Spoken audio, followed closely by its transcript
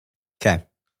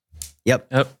Yep.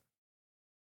 Yep.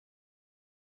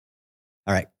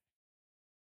 All right.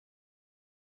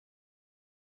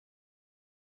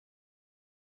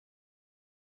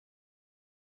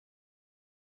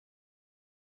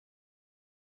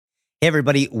 Hey,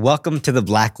 everybody. Welcome to the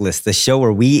Blacklist, the show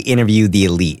where we interview the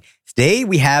elite. Today,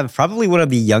 we have probably one of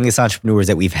the youngest entrepreneurs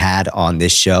that we've had on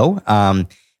this show,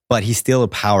 but he's still a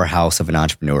powerhouse of an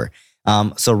entrepreneur.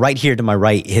 So right here to my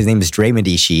right, his name is Dre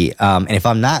Madici. And if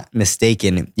I'm not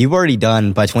mistaken, you've already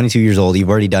done, by 22 years old, you've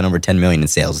already done over 10 million in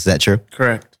sales. Is that true?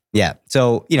 Correct. Yeah.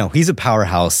 So, he's a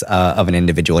powerhouse of an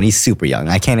individual, and he's super young.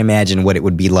 I can't imagine what it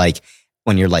would be like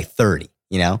when you're like 30,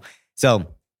 So,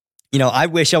 I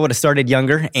wish I would have started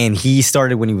younger, and he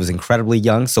started when he was incredibly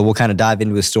young. So we'll kind of dive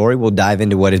into his story. We'll dive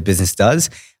into what his business does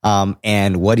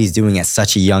and what he's doing at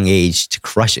such a young age to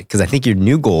crush it. Because I think your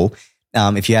new goal,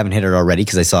 if you haven't hit it already,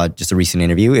 because I saw just a recent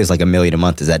interview, is like $1 million a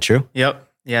month. Is that true? Yep.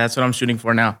 Yeah, that's what I'm shooting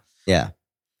for now. Yeah.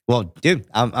 Well, dude,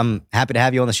 I'm happy to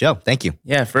have you on the show. Thank you.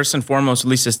 Yeah, first and foremost,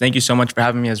 Lisa, thank you so much for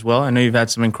having me as well. I know you've had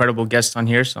some incredible guests on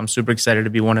here, so I'm super excited to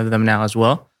be one of them now as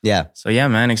well. Yeah. So yeah,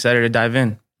 man, excited to dive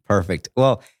in. Perfect.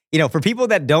 Well, for people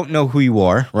that don't know who you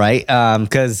are, right?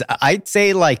 Because I'd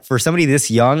say like for somebody this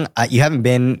young, you haven't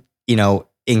been,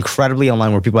 incredibly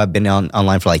online where people have been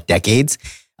online for like decades.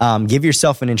 Give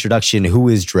yourself an introduction. Who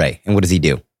is Dre and what does he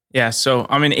do? Yeah, so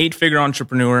I'm an 8-figure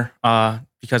entrepreneur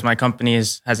because my company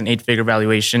has an 8-figure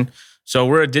valuation. So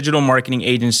we're a digital marketing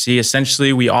agency.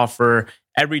 Essentially, we offer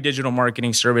every digital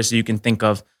marketing service that you can think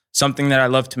of. Something that I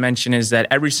love to mention is that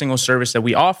every single service that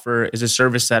we offer is a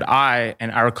service that I and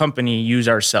our company use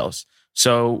ourselves.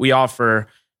 So we offer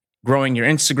growing your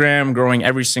Instagram, growing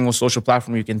every single social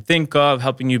platform you can think of,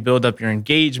 helping you build up your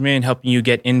engagement, helping you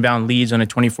get inbound leads on a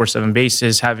 24/7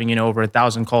 basis, having over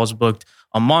 1,000 calls booked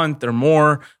a month or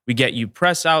more. We get you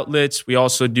press outlets. We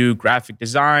also do graphic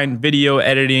design, video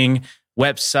editing,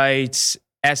 websites,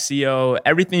 SEO,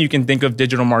 everything you can think of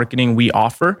digital marketing we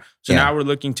offer. So now we're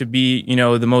looking to be,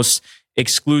 the most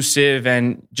exclusive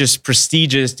and just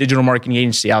prestigious digital marketing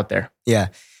agency out there. Yeah.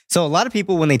 So a lot of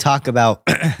people, when they talk about,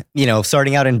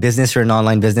 starting out in business or an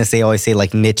online business, they always say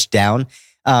like niche down.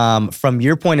 From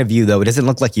your point of view, though, it doesn't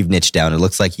look like you've niched down. It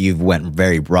looks like you've went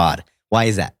very broad. Why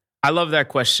is that? I love that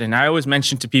question. I always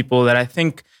mention to people that I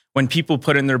think when people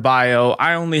put in their bio,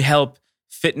 I only help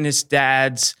fitness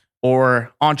dads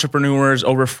or entrepreneurs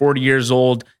over 40 years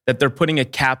old, that they're putting a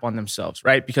cap on themselves,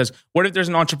 right? Because what if there's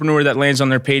an entrepreneur that lands on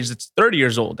their page that's 30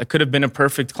 years old? That could have been a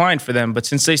perfect client for them. But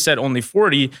since they said only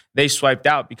 40, they swiped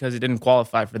out because it didn't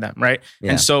qualify for them, right?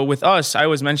 Yeah. And so with us, I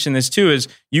always mention this too, is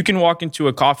you can walk into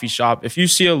a coffee shop. If you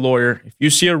see a lawyer, if you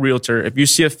see a realtor, if you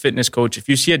see a fitness coach, if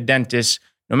you see a dentist,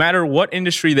 no matter what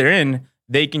industry they're in,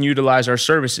 they can utilize our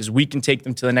services. We can take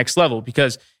them to the next level.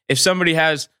 Because if somebody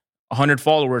has 100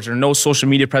 followers or no social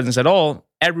media presence at all,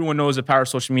 everyone knows the power of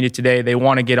social media today. They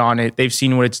want to get on it. They've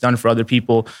seen what it's done for other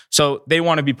people. So they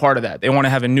want to be part of that. They want to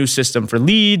have a new system for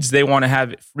leads. They want to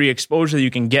have free exposure that you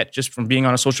can get just from being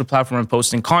on a social platform and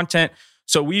posting content.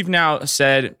 So we've now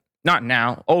said, not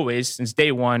now, always, since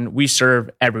day one, we serve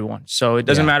everyone. So it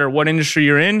doesn't matter what industry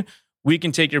you're in, we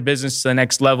can take your business to the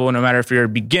next level. No matter if you're a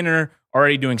beginner,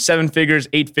 already doing 7 figures,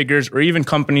 8 figures, or even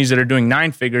companies that are doing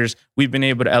 9 figures, we've been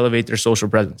able to elevate their social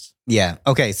presence. Yeah.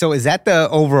 Okay. So is that the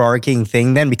overarching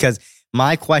thing then? Because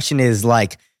my question is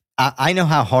like, I know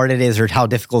how hard it is or how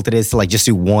difficult it is to like just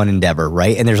do one endeavor,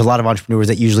 right? And there's a lot of entrepreneurs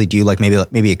that usually do like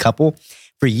maybe a couple.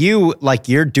 For you, like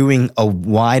you're doing a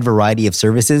wide variety of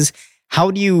services.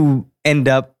 How do you end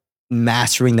up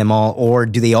mastering them all, or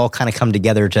do they all kind of come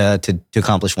together to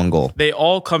accomplish one goal? They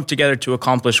all come together to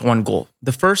accomplish one goal.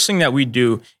 The first thing that we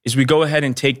do is we go ahead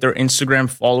and take their Instagram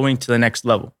following to the next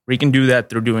level. We can do that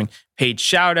through doing paid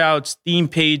shout outs, theme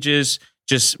pages,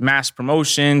 just mass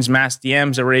promotions, mass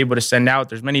DMs that we're able to send out.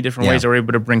 There's many different ways that we're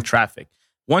able to bring traffic.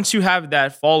 Once you have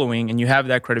that following and you have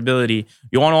that credibility,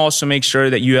 you want to also make sure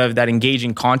that you have that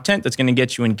engaging content that's going to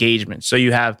get you engagement. So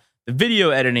you have the video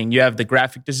editing, you have the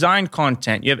graphic design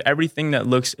content, you have everything that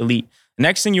looks elite. The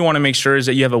next thing you want to make sure is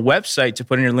that you have a website to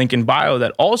put in your link in bio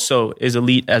that also is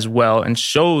elite as well and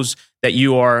shows that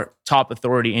you are top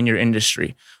authority in your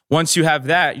industry. Once you have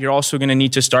that, you're also going to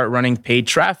need to start running paid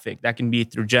traffic. That can be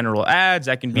through general ads,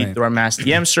 that can be through our mass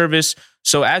DM service.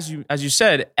 So as you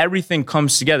said, everything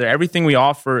comes together. Everything we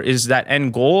offer is that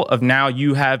end goal of now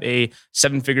you have a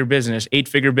 7-figure business,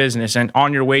 8-figure business, and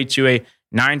on your way to a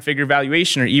 9-figure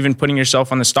valuation or even putting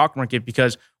yourself on the stock market,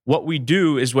 because what we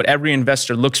do is what every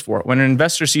investor looks for. When an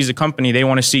investor sees a company, they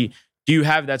want to see, do you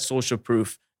have that social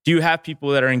proof? Do you have people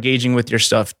that are engaging with your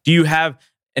stuff? Do you have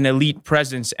an elite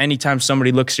presence anytime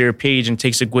somebody looks at your page and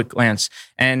takes a quick glance.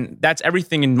 And that's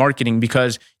everything in marketing,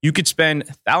 because you could spend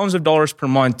thousands of dollars per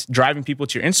month driving people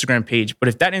to your Instagram page. But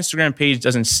if that Instagram page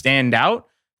doesn't stand out,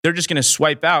 they're just going to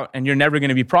swipe out and you're never going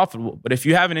to be profitable. But if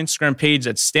you have an Instagram page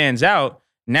that stands out,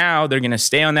 now they're going to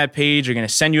stay on that page. They're going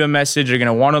to send you a message. They're going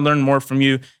to want to learn more from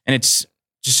you. And it's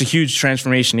just a huge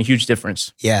transformation, a huge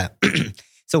difference. Yeah.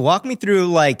 So walk me through,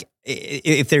 like,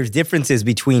 if there's differences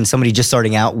between somebody just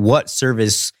starting out, what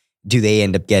service do they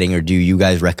end up getting, or do you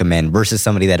guys recommend, versus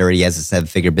somebody that already has a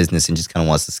 7-figure business and just kind of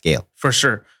wants to scale? For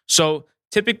sure. So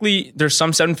typically there's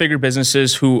some 7-figure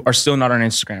businesses who are still not on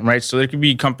Instagram, right? So there could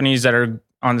be companies that are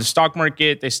on the stock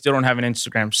market, they still don't have an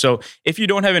Instagram. So if you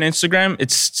don't have an Instagram,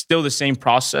 it's still the same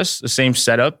process, the same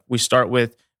setup. We start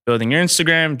with building your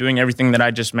Instagram, doing everything that I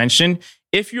just mentioned.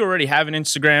 If you already have an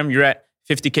Instagram, you're at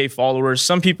 50K followers.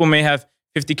 Some people may have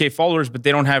 50K followers, but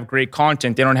they don't have great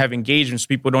content. They don't have engagement. So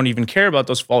people don't even care about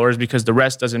those followers because the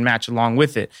rest doesn't match along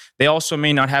with it. They also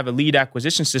may not have a lead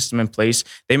acquisition system in place.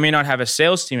 They may not have a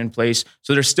sales team in place.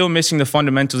 So they're still missing the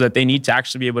fundamentals that they need to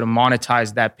actually be able to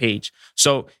monetize that page.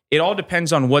 So it all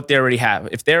depends on what they already have.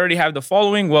 If they already have the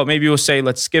following, well, maybe we'll say,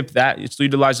 let's skip that. Let's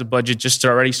utilize the budget just to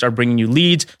already start bringing you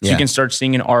leads so you can start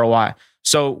seeing an ROI.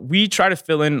 So we try to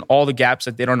fill in all the gaps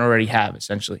that they don't already have,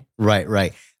 essentially.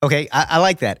 Right. Okay, I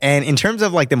like that. And in terms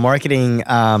of like the marketing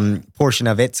portion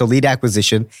of it, so lead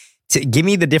acquisition, give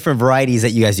me the different varieties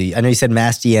that you guys do. I know you said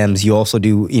mass DMs. You also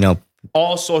do,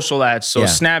 all social ads. So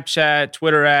Snapchat,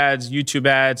 Twitter ads, YouTube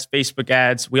ads, Facebook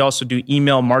ads. We also do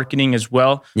email marketing as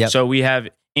well. Yep. So we have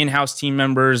in-house team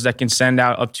members that can send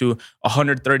out up to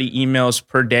 130 emails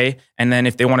per day. And then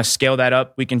if they want to scale that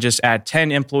up, we can just add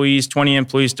 10 employees, 20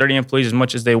 employees, 30 employees, as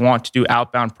much as they want to do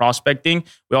outbound prospecting.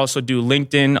 We also do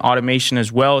LinkedIn automation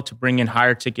as well to bring in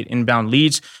higher ticket inbound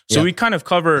leads. So we kind of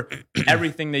cover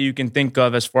everything that you can think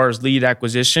of as far as lead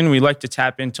acquisition. We like to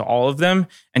tap into all of them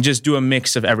and just do a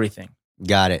mix of everything.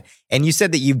 Got it. And you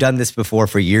said that you've done this before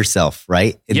for yourself,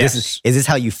 right? Yes. Is this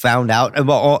how you found out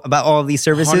about all of these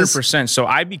services? 100%. So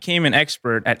I became an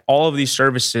expert at all of these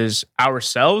services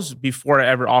ourselves before I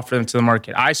ever offered them to the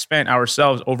market. I spent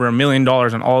ourselves over $1 million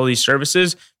on all of these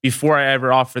services before I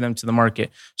ever offer them to the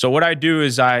market. So what I do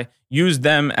is I use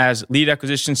them as lead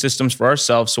acquisition systems for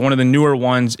ourselves. So one of the newer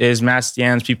ones is mass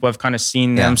DMs. People have kind of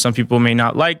seen them. Some people may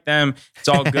not like them. It's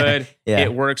all good.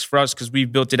 It works for us because we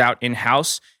built it out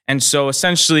in-house. And so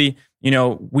essentially,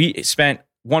 we spent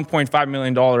 $1.5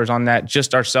 million on that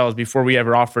just ourselves before we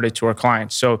ever offered it to our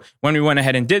clients. So when we went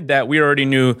ahead and did that, we already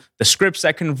knew the scripts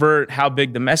that convert, how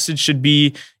big the message should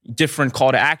be, different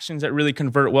call to actions that really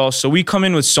convert well. So we come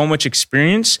in with so much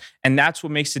experience, and that's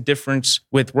what makes the difference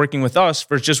with working with us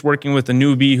versus just working with a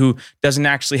newbie who doesn't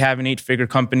actually have an 8-figure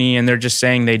company and they're just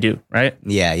saying they do, right?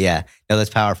 Yeah. No,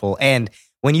 that's powerful. And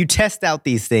when you test out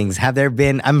these things,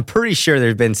 I'm pretty sure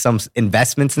there's been some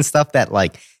investments and stuff that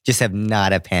like just have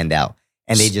not panned out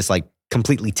and they just like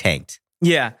completely tanked.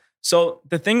 Yeah. So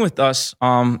the thing with us,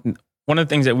 one of the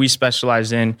things that we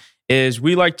specialize in is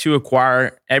we like to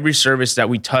acquire every service that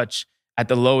we touch at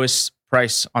the lowest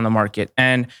price on the market.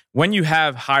 And when you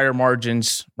have higher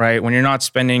margins, right, when you're not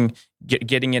spending,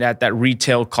 getting it at that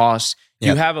retail cost,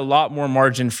 you have a lot more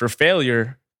margin for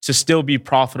failure to still be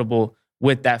profitable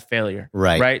with that failure.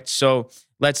 Right. So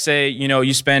let's say,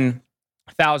 you spend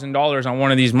 $1,000 on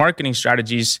one of these marketing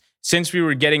strategies. Since we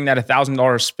were getting that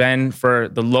 $1,000 spend for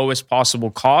the lowest possible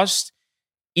cost,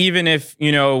 even if,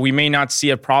 we may not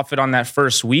see a profit on that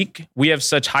first week, we have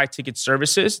such high ticket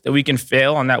services that we can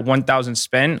fail on that 1,000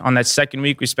 spend. On that second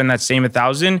week, we spend that same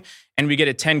 1,000 and we get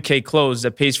a 10K close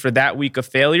that pays for that week of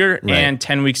failure and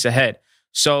 10 weeks ahead.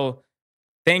 So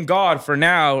thank God for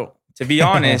now, to be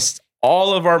honest,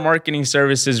 all of our marketing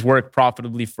services work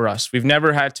profitably for us. We've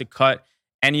never had to cut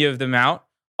any of them out.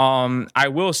 I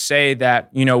will say that,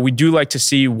 we do like to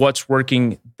see what's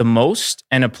working the most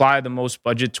and apply the most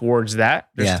budget towards that.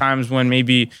 There's times when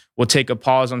maybe we'll take a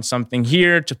pause on something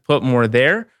here to put more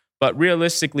there. But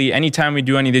realistically, anytime we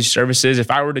do any of these services, if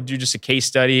I were to do just a case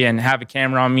study and have a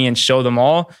camera on me and show them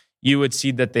all, you would see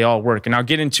that they all work. And I'll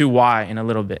get into why in a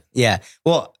little bit. Yeah.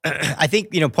 Well, I think,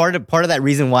 part of that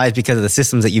reason why is because of the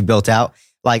systems that you've built out.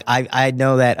 Like I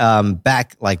know that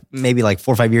back maybe 4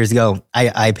 or 5 years ago,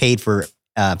 I paid for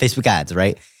Facebook ads,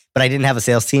 right? But I didn't have a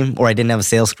sales team, or I didn't have a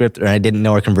sales script, or I didn't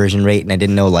know our conversion rate, and I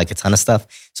didn't know a ton of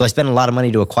stuff. So I spent a lot of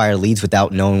money to acquire leads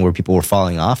without knowing where people were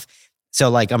falling off.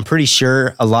 So I'm pretty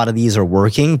sure a lot of these are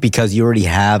working because you already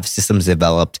have systems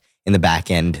developed in the back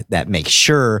end that make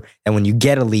sure that when you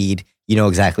get a lead, you know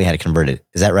exactly how to convert it.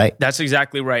 Is that right? That's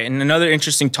exactly right. And another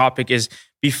interesting topic is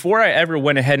before I ever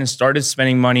went ahead and started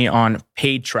spending money on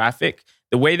paid traffic,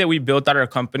 the way that we built out our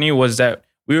company was that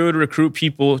we would recruit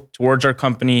people towards our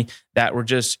company that were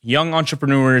just young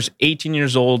entrepreneurs, 18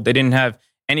 years old. They didn't have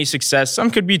any success.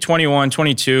 Some could be 21,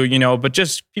 22, but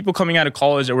just people coming out of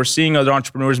college that were seeing other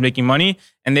entrepreneurs making money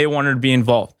and they wanted to be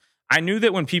involved. I knew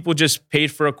that when people just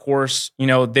paid for a course,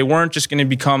 they weren't just going to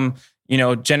become,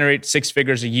 generate 6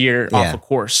 figures a year off a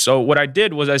course. So what I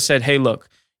did was I said, hey, look,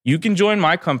 you can join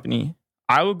my company.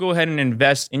 I will go ahead and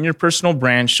invest in your personal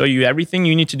brand, show you everything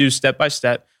you need to do step by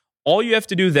step. All you have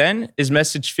to do then is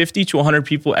message 50 to 100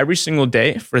 people every single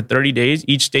day for 30 days.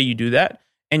 Each day you do that.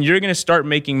 And you're going to start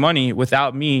making money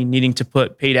without me needing to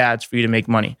put paid ads for you to make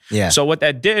money. Yeah. So what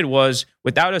that did was,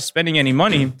 without us spending any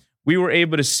money, we were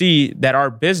able to see that our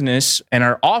business and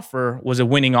our offer was a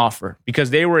winning offer because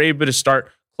they were able to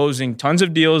start closing tons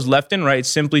of deals left and right,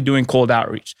 simply doing cold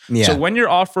outreach. Yeah. So when your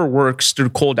offer works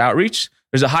through cold outreach,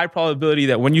 there's a high probability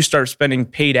that when you start spending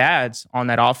paid ads on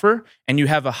that offer and you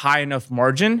have a high enough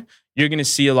margin, you're going to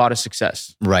see a lot of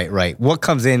success. Right. What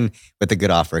comes in with a good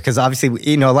offer? Because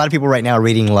obviously, a lot of people right now are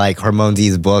reading like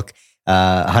Hormonesy's book,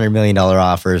 $100 million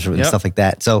offers and stuff like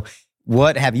that. So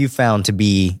what have you found to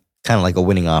be kind of like a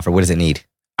winning offer? What does it need?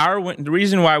 The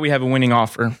reason why we have a winning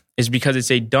offer is because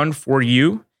it's a done for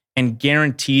you and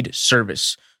guaranteed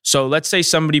service. So let's say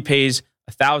somebody pays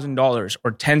 $1,000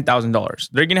 or $10,000.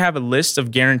 They're going to have a list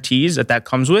of guarantees that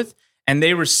comes with, and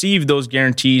they receive those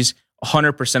guarantees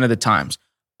 100% of the times.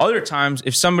 Other times,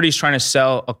 if somebody's trying to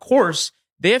sell a course,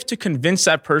 they have to convince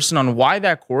that person on why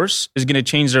that course is going to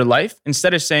change their life,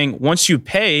 instead of saying, once you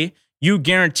pay, you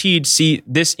guaranteed see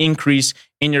this increase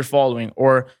in your following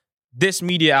or this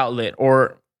media outlet,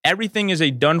 or everything is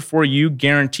a done for you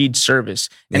guaranteed service.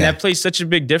 And that plays such a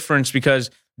big difference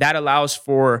because that allows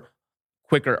for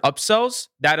quicker upsells,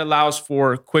 that allows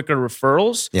for quicker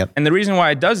referrals. Yep. And the reason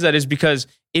why it does that is because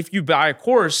if you buy a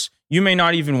course, you may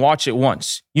not even watch it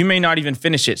once. You may not even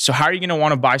finish it. So how are you going to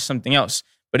want to buy something else?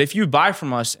 But if you buy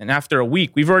from us and after a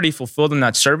week, we've already fulfilled in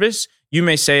that service, you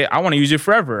may say, I want to use it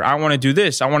forever. I want to do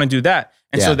this. I want to do that.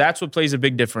 And so that's what plays a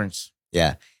big difference.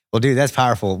 Yeah. Well, dude, that's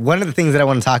powerful. One of the things that I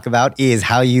want to talk about is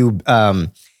how you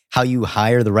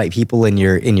hire the right people in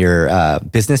your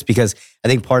business, because I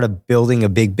think part of building a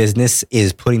big business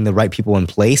is putting the right people in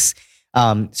place.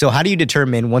 So how do you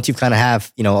determine, once you've kind of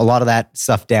have, a lot of that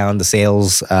stuff down, the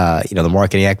sales, the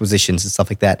marketing, acquisitions and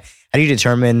stuff like that, how do you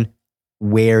determine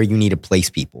where you need to place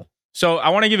people? So I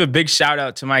want to give a big shout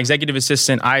out to my executive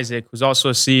assistant, Isaac, who's also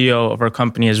a CEO of our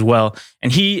company as well.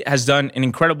 And he has done an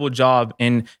incredible job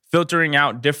in filtering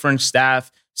out different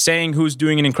staff, saying who's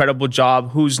doing an incredible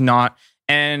job, who's not.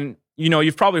 And,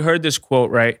 you've probably heard this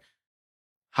quote, right?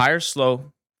 Hire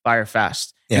slow, fire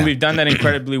fast. Yeah. And we've done that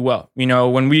incredibly well.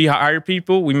 When we hire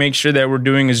people, we make sure that we're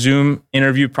doing a Zoom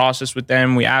interview process with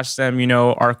them. We ask them,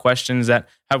 our questions that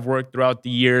have worked throughout the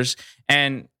years.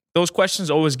 And those questions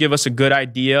always give us a good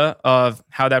idea of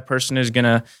how that person is going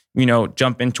to,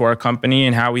 jump into our company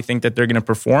and how we think that they're going to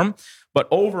perform. But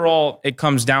overall, it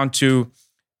comes down to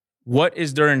what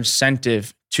is their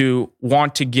incentive to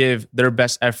want to give their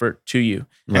best effort to you.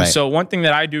 Right. And so one thing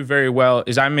that I do very well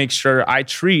is I make sure I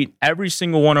treat every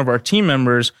single one of our team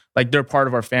members like they're part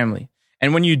of our family.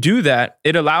 And when you do that,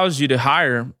 it allows you to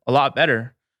hire a lot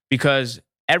better because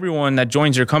everyone that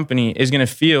joins your company is going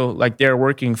to feel like they're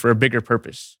working for a bigger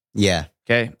purpose. Yeah.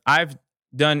 Okay. I've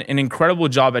done an incredible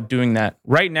job at doing that.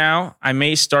 Right now, I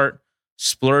may start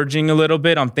splurging a little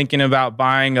bit. I'm thinking about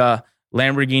buying a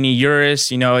Lamborghini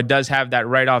Urus. It does have that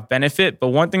write-off benefit. But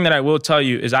one thing that I will tell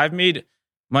you is I've made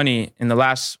money in the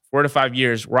last 4 to 5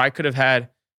 years where I could have had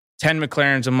 10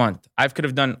 McLarens a month. I could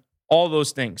have done all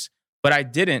those things, but I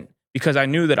didn't because I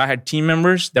knew that I had team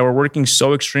members that were working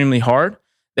so extremely hard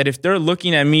that if they're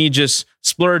looking at me just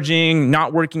splurging,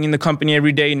 not working in the company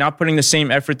every day, not putting the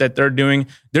same effort that they're doing,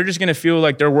 they're just going to feel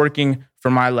like they're working for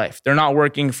my life. They're not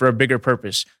working for a bigger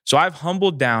purpose. So I've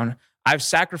humbled down. I've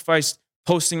sacrificed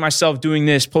posting myself doing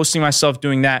this, posting myself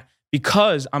doing that,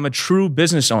 because I'm a true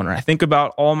business owner. I think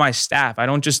about all my staff. I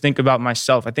don't just think about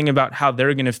myself. I think about how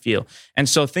they're going to feel. And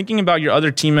so thinking about your other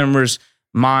team members'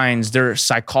 minds, their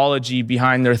psychology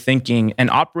behind their thinking, and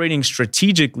operating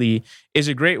strategically is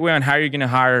a great way on how you're going to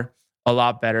hire a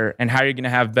lot better and how you're going to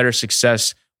have better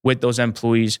success with those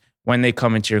employees when they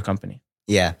come into your company.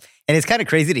 Yeah. And it's kind of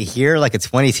crazy to hear like a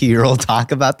 22-year-old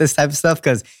talk about this type of stuff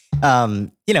because,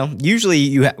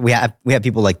 usually we have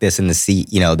people like this in the seat,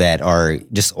 that are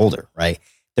just older, right?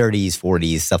 30s,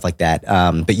 40s, stuff like that.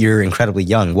 But you're incredibly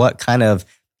young. What kind of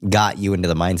got you into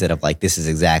the mindset of like, this is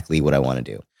exactly what I want to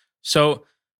do? So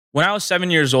when I was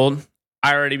 7 years old,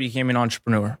 I already became an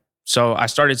entrepreneur. So I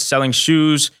started selling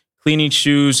shoes, cleaning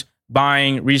shoes,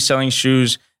 buying, reselling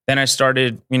shoes. Then I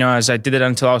started, as I did it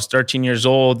until I was 13 years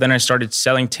old, then I started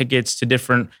selling tickets to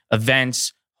different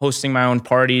events, hosting my own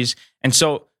parties. And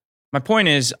so my point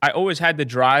is, I always had the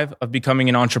drive of becoming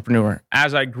an entrepreneur.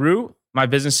 As I grew, my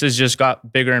businesses just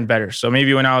got bigger and better. So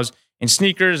maybe when I was in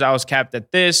sneakers, I was capped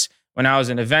at this. When I was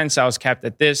in events, I was capped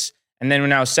at this. And then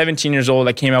when I was 17 years old,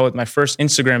 I came out with my first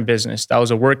Instagram business. That was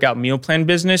a workout meal plan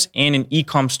business and an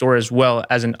e-com store as well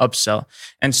as an upsell.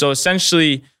 And so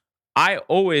essentially, I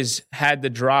always had the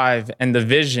drive and the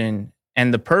vision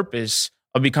and the purpose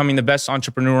of becoming the best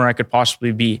entrepreneur I could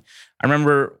possibly be. I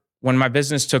remember when my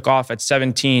business took off at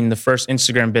 17, the first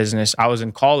Instagram business, I was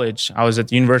in college. I was at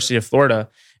the University of Florida,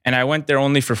 and I went there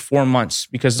only for 4 months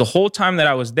because the whole time that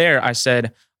I was there, I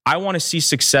said, I want to see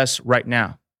success right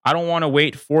now. I don't want to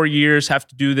wait 4 years, have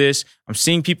to do this. I'm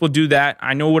seeing people do that.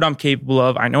 I know what I'm capable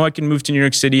of. I know I can move to New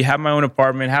York City, have my own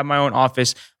apartment, have my own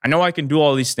office. I know I can do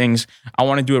all these things. I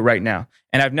want to do it right now.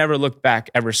 And I've never looked back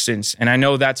ever since. And I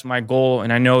know that's my goal.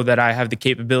 And I know that I have the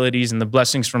capabilities and the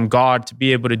blessings from God to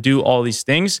be able to do all these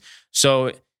things.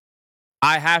 So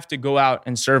I have to go out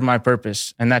and serve my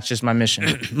purpose. And that's just my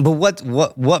mission. But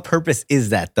what purpose is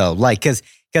that though? Like, cause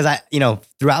I,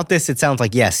 throughout this, it sounds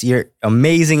like, yes, you're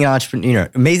amazing at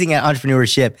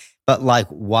entrepreneurship, but like,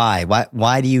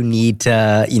 why do you need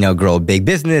to, grow a big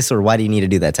business, or why do you need to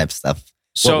do that type of stuff?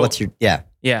 So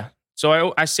Yeah.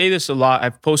 So I say this a lot.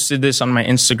 I've posted this on my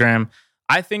Instagram.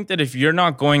 I think that if you're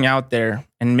not going out there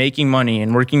and making money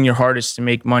and working your hardest to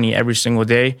make money every single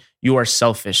day, you are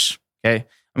selfish. Okay.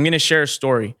 I'm going to share a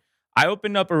story. I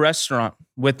opened up a restaurant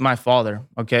with my father,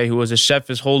 okay, who was a chef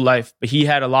his whole life, but he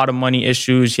had a lot of money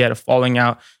issues. He had a falling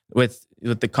out with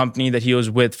the company that he was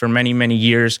with for many, many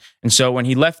years. And so when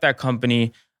he left that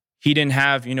company, he didn't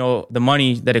have, the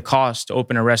money that it cost to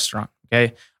open a restaurant,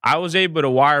 okay? I was able to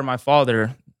wire my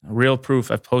father, real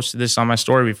proof, I've posted this on my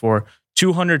story before,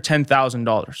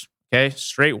 $210,000, okay?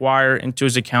 Straight wire into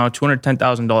his account,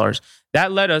 $210,000.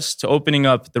 That led us to opening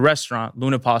up the restaurant,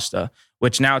 Luna Pasta,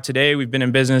 which now today we've been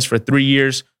in business for 3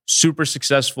 years, super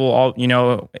successful.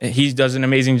 He does an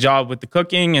amazing job with the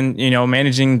cooking and,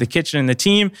 managing the kitchen and the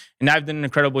team. And I've done an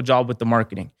incredible job with the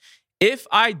marketing. If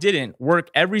I didn't work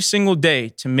every single day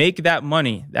to make that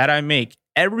money that I make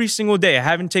every single day, I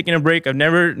haven't taken a break. I've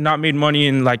never not made money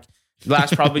in like the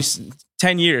last probably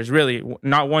 10 years, really,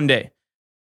 not one day.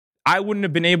 I wouldn't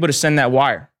have been able to send that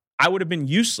wire. I would have been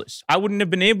useless. I wouldn't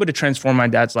have been able to transform my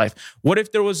dad's life. What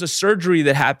if there was a surgery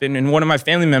that happened in one of my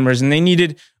family members and they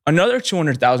needed another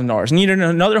 $200,000, needed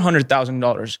another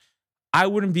 $100,000? I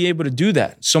wouldn't be able to do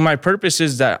that. So my purpose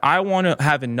is that I want to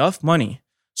have enough money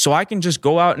so I can just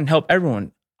go out and help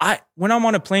everyone. When I'm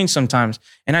on a plane sometimes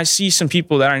and I see some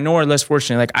people that I know are less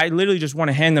fortunate, like I literally just want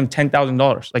to hand them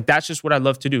 $10,000. Like that's just what I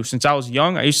love to do. Since I was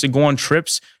young, I used to go on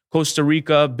trips, Costa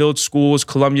Rica, build schools,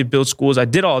 Colombia, build schools. I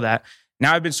did all that.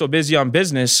 Now I've been so busy on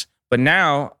business, but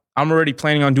now I'm already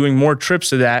planning on doing more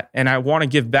trips of that, and I want to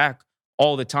give back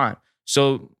all the time.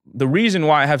 So the reason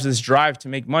why I have this drive to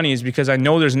make money is because I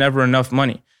know there's never enough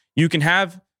money. You can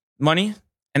have money,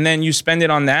 and then you spend it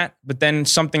on that, but then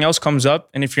something else comes up,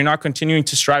 and if you're not continuing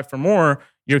to strive for more,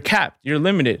 you're capped, you're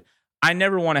limited. I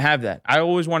never want to have that. I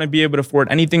always want to be able to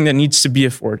afford anything that needs to be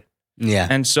afforded. Yeah.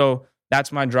 And so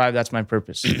that's my drive, that's my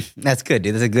purpose. That's good,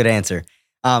 dude. That's a good answer.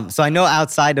 So I know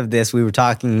outside of this, we were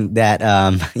talking that,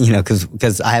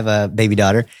 because I have a baby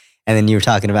daughter, and then you were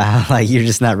talking about how like you're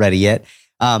just not ready yet.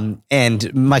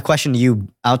 And my question to you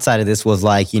outside of this was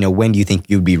like, when do you think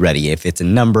you'd be ready? If it's a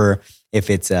number,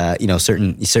 if it's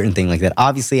certain thing like that.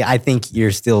 Obviously, I think you're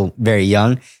still very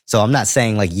young, so I'm not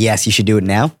saying like yes, you should do it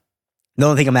now. The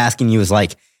only thing I'm asking you is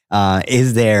like,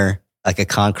 is there like a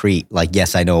concrete like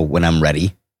yes, I know when I'm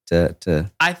ready to?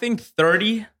 I think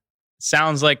 30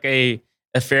 sounds like a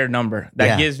fair number.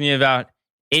 That gives me about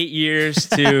 8 years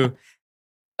to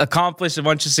accomplish a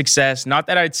bunch of success. Not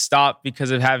that I'd stop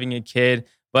because of having a kid,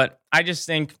 but I just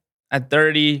think at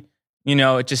 30,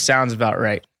 it just sounds about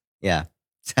right. Yeah,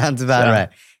 sounds about right.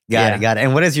 Got it.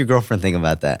 And what does your girlfriend think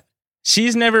about that?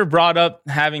 She's never brought up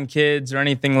having kids or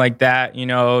anything like that.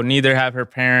 Neither have her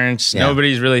parents. Yeah.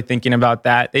 Nobody's really thinking about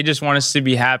that. They just want us to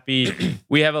be happy.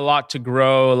 We have a lot to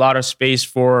grow, a lot of space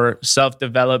for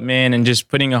self-development and just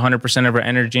putting 100% of our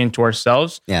energy into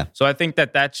ourselves. Yeah. So I think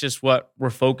that that's just what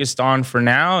we're focused on for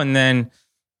now. And then,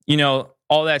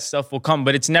 all that stuff will come.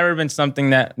 But it's never been something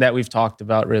that we've talked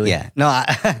about, really. Yeah. No,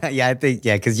 I think,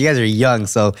 because you guys are young.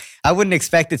 So I wouldn't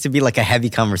expect it to be like a heavy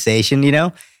conversation,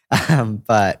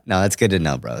 But no, that's good to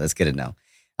know, bro. That's good to know.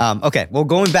 Okay, well,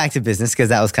 going back to business because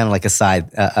that was kind of like a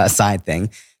side thing.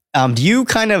 Do you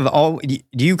kind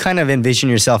of envision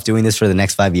yourself doing this for the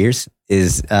next 5 years?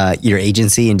 Is your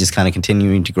agency and just kind of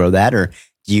continuing to grow that, or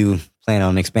do you plan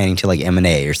on expanding to like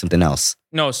M&A or something else?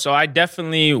 No, so I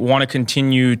definitely want to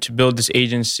continue to build this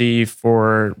agency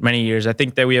for many years. I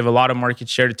think that we have a lot of market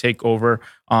share to take over.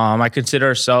 I consider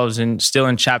ourselves still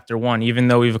in chapter 1, even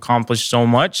though we've accomplished so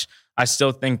much. I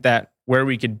still think that where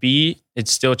we could be,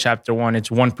 it's still chapter 1. It's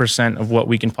 1% of what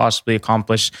we can possibly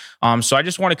accomplish. So I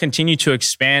just want to continue to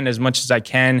expand as much as I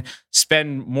can,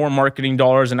 spend more marketing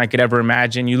dollars than I could ever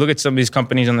imagine. You look at some of these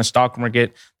companies on the stock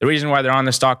market, the reason why they're on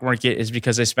the stock market is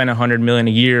because they spend $100 million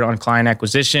a year on client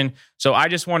acquisition. So I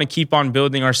just want to keep on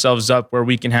building ourselves up where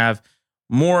we can have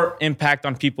more impact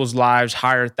on people's lives,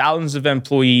 hire thousands of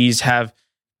employees, have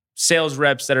sales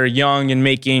reps that are young and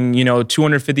making,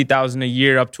 $250,000 a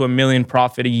year up to $1 million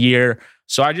profit a year.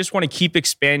 So I just want to keep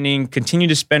expanding, continue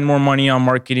to spend more money on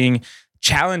marketing,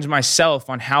 challenge myself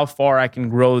on how far I can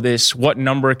grow this. What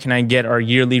number can I get our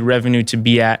yearly revenue to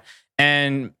be at?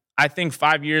 And I think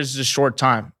 5 years is a short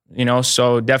time,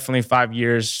 so definitely 5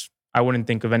 years. I wouldn't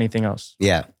think of anything else.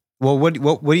 Yeah. Well, what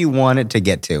do you want it to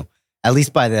get to? At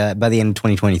least by the end of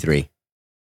 2023.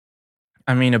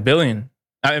 I mean, $1 billion.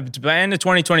 By the end of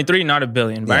 2023, not $1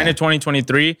 billion. By the end of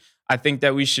 2023, I think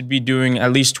that we should be doing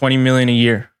at least $20 million a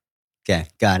year. Okay,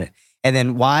 got it. And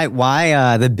then why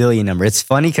the billion number? It's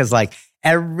funny because like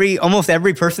almost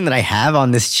every person that I have on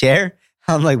this chair,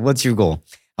 I'm like, what's your goal?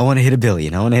 I want to hit $1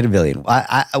 billion.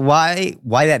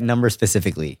 Why that number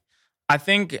specifically? I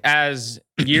think as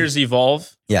years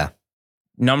evolve,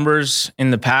 numbers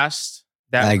in the past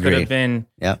that could have been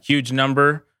huge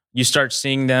number, you start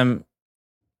seeing them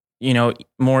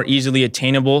more easily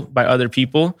attainable by other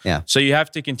people. Yeah. So you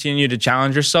have to continue to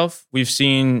challenge yourself. We've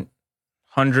seen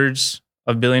hundreds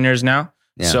of billionaires now.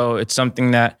 Yeah. So it's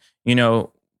something that,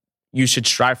 you should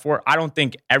strive for. I don't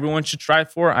think everyone should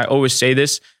strive for. I always say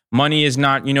this. Money is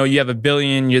not, you have $1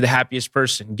 billion, you're the happiest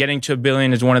person. Getting to $1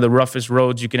 billion is one of the roughest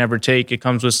roads you can ever take. It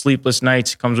comes with sleepless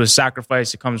nights. It comes with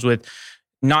sacrifice. It comes with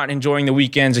not enjoying the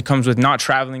weekends. It comes with not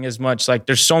traveling as much. Like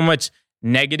there's so much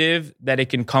negative that it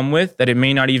can come with that it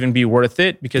may not even be worth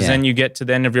it because then you get to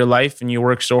the end of your life and you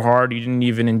work so hard you didn't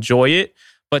even enjoy it.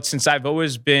 But since I've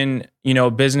always been,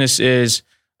 business is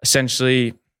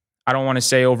essentially, I don't want to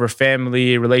say over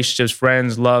family, relationships,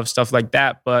 friends, love, stuff like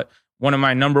that. But one of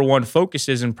my number one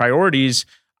focuses and priorities,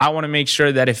 I want to make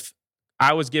sure that if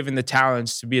I was given the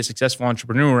talents to be a successful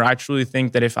entrepreneur, I truly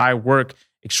think that if I work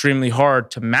extremely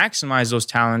hard to maximize those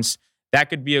talents,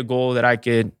 that could be a goal that I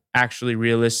could actually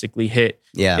realistically hit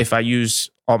if I use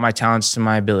all my talents to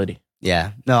my ability.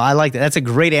 Yeah. No, I like that. That's a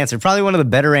great answer. Probably one of the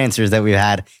better answers that we've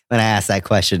had when I asked that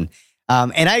question.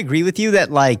 And I agree with you that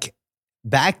like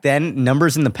back then,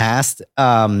 numbers in the past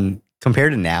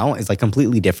compared to now is like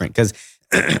completely different. Because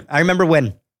I remember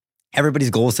when everybody's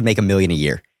goal is to make $1 million a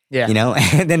year. Yeah.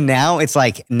 And then now it's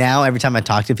like, every time I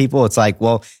talk to people, it's like,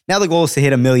 well, now the goal is to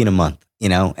hit $1 million a month,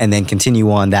 and then continue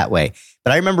on that way.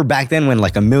 But I remember back then when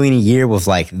like $1 million a year was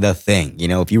like the thing,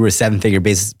 if you were a 7-figure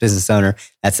business owner,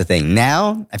 that's the thing.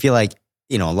 Now I feel like,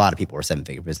 a lot of people are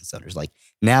 7-figure business owners. Like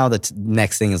now the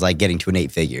next thing is like getting to an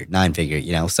 8-figure,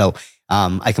 9-figure, so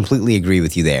I completely agree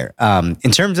with you there.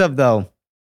 In terms of,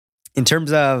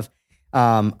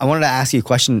 I wanted to ask you a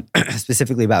question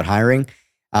specifically about hiring.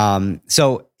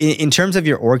 So in terms of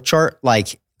your org chart,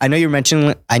 like I know you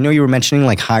were mentioning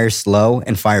like hire slow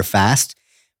and fire fast,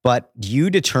 but do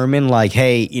you determine like,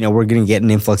 hey, we're going to get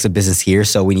an influx of business here,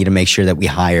 so we need to make sure that we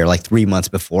hire like 3 months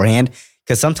beforehand?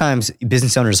 Because sometimes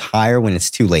business owners hire when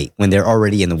it's too late, when they're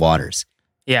already in the waters.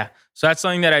 Yeah. So that's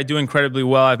something that I do incredibly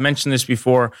well. I've mentioned this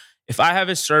before. If I have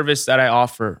a service that I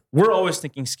offer, we're always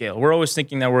thinking scale. We're always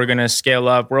thinking that we're going to scale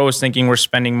up. We're always thinking we're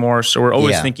spending more. So we're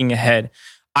always thinking ahead.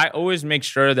 I always make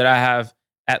sure that I have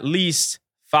at least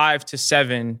 5 to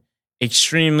 7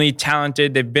 extremely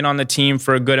talented, they've been on the team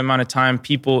for a good amount of time,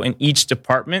 people in each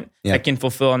department that can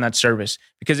fulfill on that service.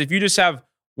 Because if you just have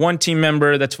one team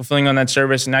member that's fulfilling on that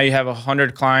service, and now you have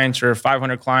 100 clients or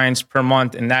 500 clients per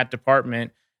month in that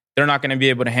department, they're not going to be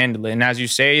able to handle it. And as you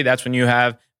say, that's when you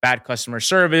have bad customer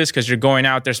service because you're going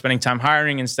out there spending time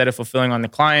hiring instead of fulfilling on the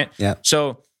client. Yeah.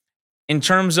 So in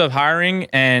terms of hiring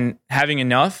and having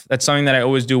enough, that's something that I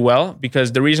always do well,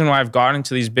 because the reason why I've gotten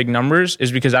to these big numbers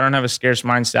is because I don't have a scarce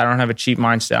mindset. I don't have a cheap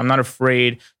mindset. I'm not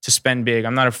afraid to spend big.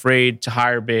 I'm not afraid to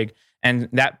hire big. And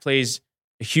that plays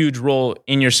a huge role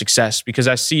in your success, because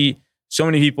I see so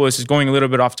many people, this is going a little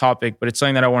bit off topic, but it's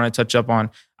something that I want to touch up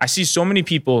on. I see so many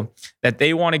people that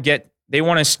they want to get to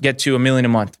 $1 million a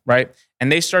month, right? And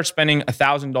they start spending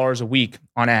 $1,000 a week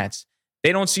on ads.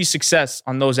 They don't see success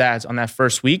on those ads on that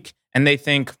first week. And they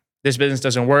think this business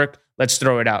doesn't work, let's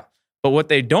throw it out. But what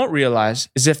they don't realize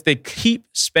is if they keep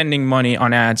spending money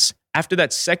on ads, after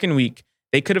that second week,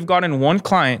 they could have gotten one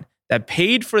client that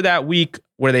paid for that week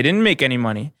where they didn't make any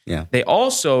money. Yeah. They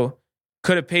also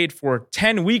could have paid for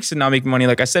 10 weeks and not make money.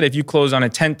 Like I said, if you close on a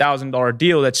 $10,000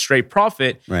 deal, that's straight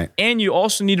profit. Right. And you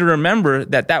also need to remember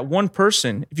that one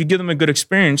person, if you give them a good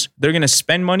experience, they're going to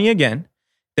spend money again.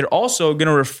 They're also going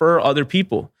to refer other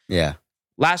people. Yeah.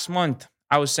 Last month,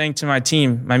 I was saying to my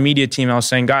team, my media team, I was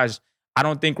saying, guys, I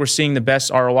don't think we're seeing the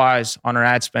best ROIs on our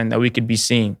ad spend that we could be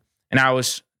seeing. And I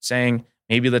was saying,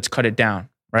 maybe let's cut it down,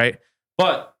 right?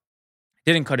 But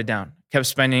I didn't cut it down. Kept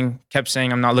spending, kept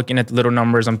saying, I'm not looking at the little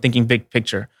numbers. I'm thinking big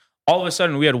picture. All of a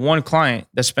sudden, we had one client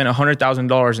that spent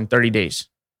 $100,000 in 30 days.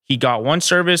 He got one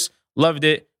service, loved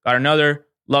it, got another,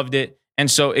 loved it.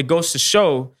 And so it goes to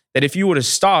show that if you would have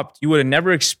stopped, you would have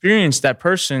never experienced that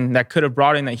person that could have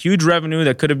brought in that huge revenue,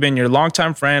 that could have been your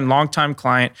longtime friend, longtime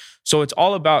client. So it's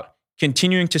all about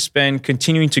continuing to spend,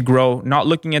 continuing to grow, not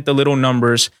looking at the little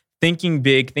numbers, thinking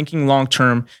big, thinking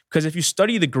long-term. Because if you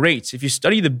study the greats, if you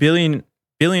study the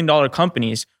billion-dollar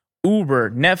companies,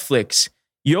 Uber, Netflix,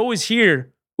 you always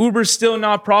hear Uber's still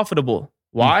not profitable.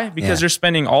 Why? Because they're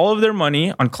spending all of their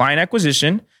money on client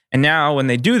acquisition. And now when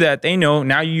they do that, they know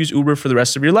now you use Uber for the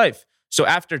rest of your life. So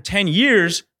after 10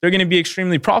 years, they're going to be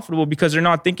extremely profitable because they're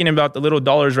not thinking about the little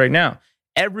dollars right now.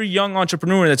 Every young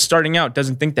entrepreneur that's starting out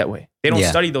doesn't think that way. They don't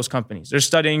study those companies. They're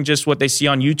studying just what they see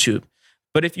on YouTube.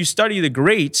 But if you study the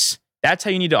greats, that's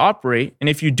how you need to operate. And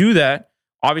if you do that,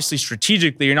 obviously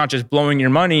strategically, you're not just blowing your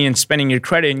money and spending your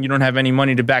credit and you don't have any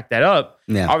money to back that up.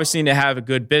 Yeah. Obviously, you need to have a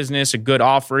good business, a good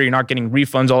offer. You're not getting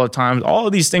refunds all the time. All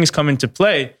of these things come into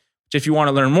play. Which if you want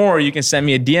to learn more, you can send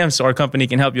me a DM so our company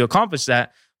can help you accomplish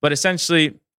that. But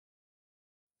essentially,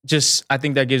 I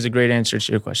think that gives a great answer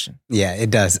to your question. Yeah,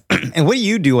 it does. And what do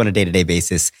you do on a day-to-day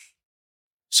basis?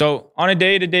 So on a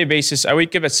day-to-day basis, I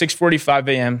wake up at 6:45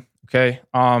 a.m. Okay.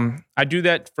 I do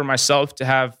that for myself to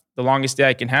have the longest day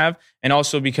I can have. And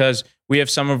also because we have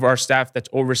some of our staff that's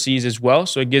overseas as well.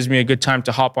 So it gives me a good time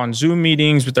to hop on Zoom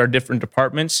meetings with our different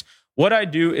departments. What I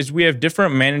do is we have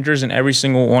different managers in every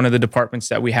single one of the departments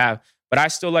that we have. But I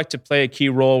still like to play a key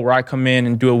role where I come in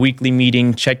and do a weekly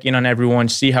meeting, check in on everyone,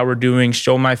 see how we're doing,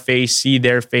 show my face, see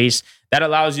their face. That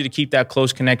allows you to keep that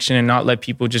close connection and not let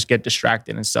people just get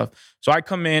distracted and stuff. So I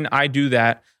come in, I do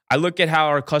that. I look at how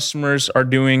our customers are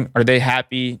doing. Are they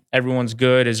happy? Everyone's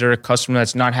good. Is there a customer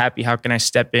that's not happy? How can I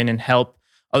step in and help?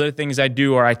 Other things I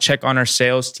do are I check on our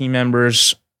sales team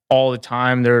members all the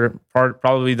time. They're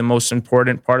probably the most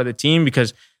important part of the team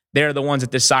because they're the ones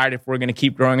that decide if we're going to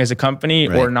keep growing as a company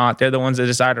or not. They're the ones that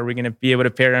decide, are we going to be able to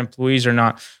pay our employees or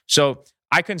not? So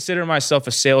I consider myself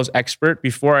a sales expert.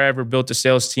 Before I ever built a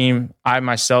sales team, I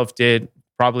myself did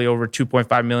probably over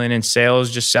 2.5 million in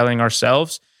sales, just selling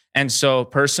ourselves. And so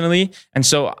personally,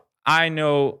 I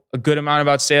know a good amount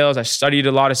about sales. I studied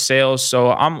a lot of sales.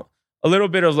 So I'm a little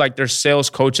bit of like their sales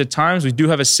coach at times. We do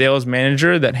have a sales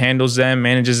manager that handles them,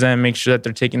 manages them, makes sure that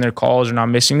they're taking their calls or not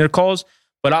missing their calls.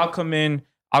 But I'll come in,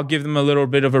 I'll give them a little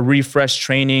bit of a refresh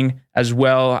training as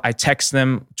well. I text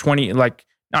them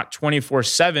not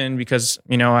 24/7 because,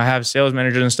 I have sales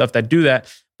managers and stuff that do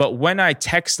that. But when I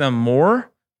text them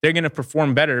more, they're going to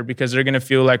perform better because they're going to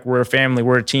feel like we're a family,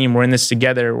 we're a team, we're in this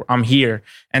together, I'm here.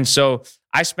 And so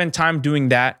I spend time doing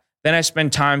that. Then I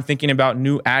spend time thinking about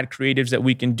new ad creatives that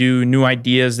we can do, new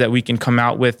ideas that we can come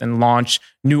out with and launch,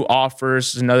 new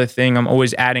offers is another thing. I'm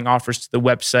always adding offers to the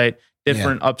website,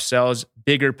 different upsells,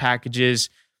 bigger packages,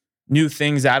 new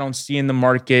things that I don't see in the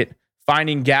market,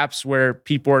 finding gaps where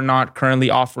people are not currently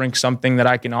offering something that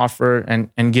I can offer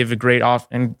and give a great off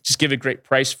and just give a great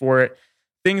price for it.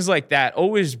 Things like that,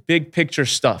 always big picture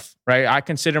stuff, right? I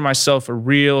consider myself a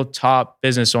real top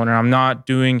business owner. I'm not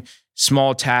doing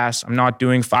small tasks. I'm not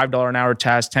doing $5 an hour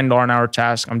tasks, $10 an hour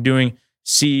tasks. I'm doing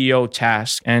CEO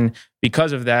tasks. And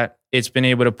because of that, it's been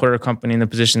able to put our company in the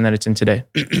position that it's in today.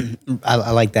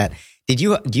 I like that.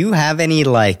 Do you have any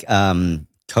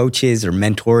coaches or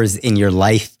mentors in your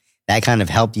life that kind of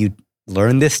helped you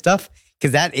learn this stuff?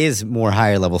 Because that is more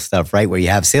higher level stuff, right? Where you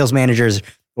have sales managers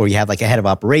or you have like a head of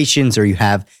operations or you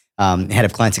have head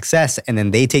of client success and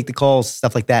then they take the calls,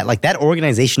 stuff like that. Like that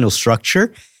organizational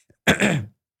structure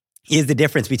is the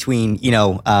difference between,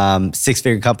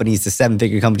 6-figure companies to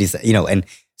 7-figure companies, and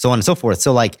so on and so forth.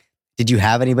 So like, did you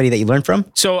have anybody that you learned from?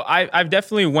 So I've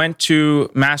definitely went to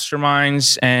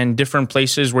masterminds and different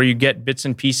places where you get bits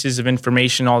and pieces of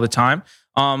information all the time.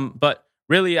 But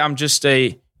really, I'm just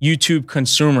a YouTube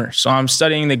consumer. So I'm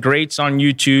studying the greats on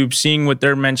YouTube, seeing what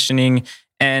they're mentioning.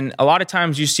 And a lot of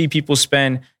times you see people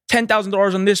spend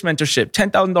 $10,000 on this mentorship,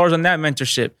 $10,000 on that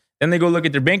mentorship. Then they go look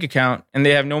at their bank account and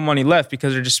they have no money left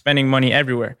because they're just spending money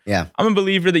everywhere. Yeah. I'm a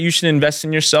believer that you should invest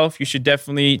in yourself. You should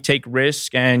definitely take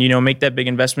risk and, make that big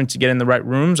investment to get in the right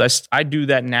rooms. I do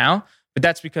that now, but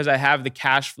that's because I have the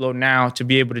cash flow now to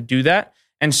be able to do that.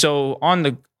 And so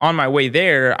on my way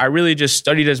there, I really just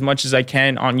studied as much as I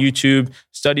can on YouTube,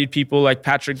 studied people like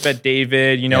Patrick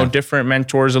Bet-David, different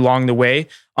mentors along the way.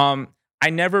 I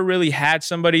never really had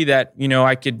somebody that,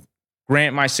 I could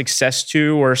grant my success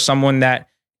to, or someone that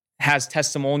has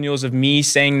testimonials of me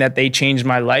saying that they changed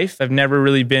my life. I've never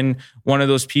really been one of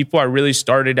those people. I really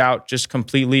started out just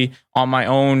completely on my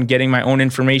own, getting my own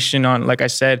information on, like I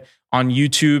said, on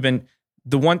YouTube. And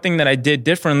the one thing that I did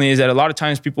differently is that a lot of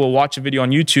times people will watch a video on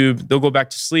YouTube, they'll go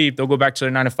back to sleep, they'll go back to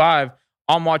their 9 to 5.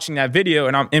 I'm watching that video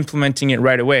and I'm implementing it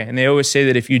right away. And they always say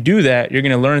that if you do that, you're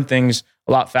going to learn things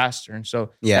a lot faster. And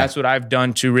so that's what I've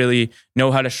done to really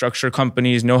know how to structure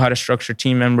companies, know how to structure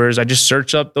team members. I just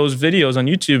search up those videos on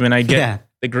YouTube and I get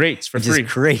the greats for free.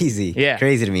 Just crazy. Yeah.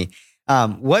 Crazy to me.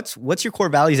 What's your core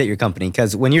values at your company?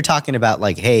 Because when you're talking about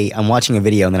like, hey, I'm watching a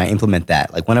video and then I implement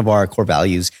that, like one of our core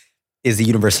values is the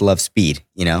universal love speed,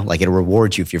 like it'll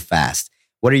reward you if you're fast.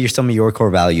 What are some of your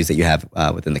core values that you have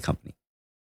within the company?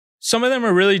 Some of them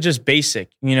are really just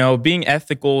basic. Being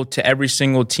ethical to every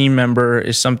single team member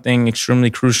is something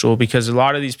extremely crucial, because a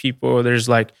lot of these people, there's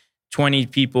like 20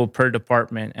 people per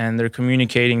department and they're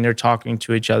communicating, they're talking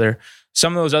to each other.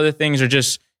 Some of those other things are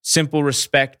just simple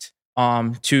respect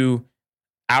to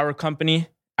our company,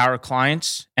 our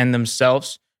clients, and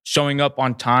themselves, showing up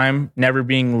on time, never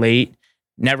being late,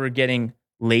 never getting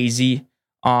lazy.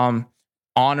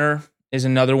 Honor is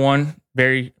another one,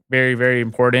 very, very, very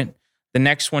important. The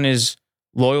next one is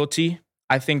loyalty.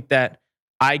 I think that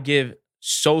I give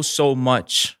so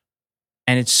much,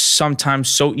 and it's sometimes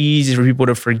so easy for people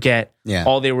to forget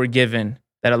all they were given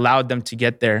that allowed them to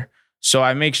get there. So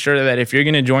I make sure that if you're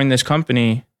going to join this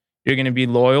company, you're going to be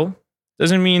loyal.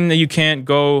 Doesn't mean that you can't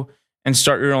go and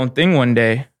start your own thing one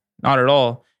day. Not at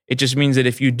all. It just means that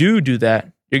if you do that,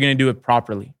 you're going to do it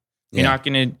properly. You're not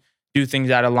going to do things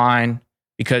out of line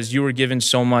because you were given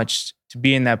so much to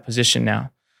be in that position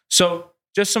now. So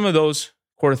just some of those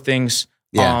core things.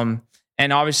 And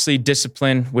obviously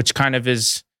discipline, which kind of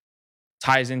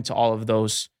ties into all of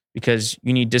those, because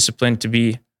you need discipline to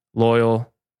be loyal,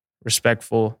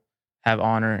 respectful, have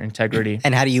honor, integrity.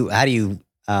 And how do you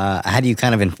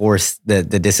kind of enforce the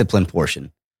discipline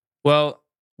portion? Well,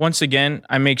 once again,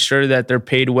 I make sure that they're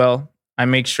paid well. I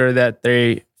make sure that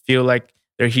they feel like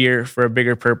they're here for a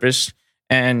bigger purpose.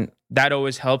 And that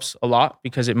always helps a lot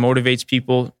because it motivates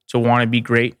people to want to be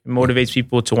great. It motivates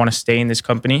people to want to stay in this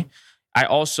company. I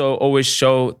also always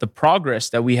show the progress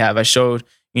that we have. I showed,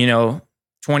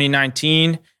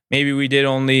 2019, maybe we did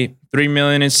only 3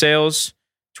 million in sales.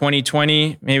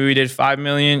 2020, maybe we did 5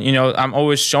 million. I'm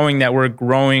always showing that we're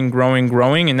growing,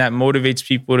 and that motivates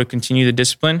people to continue the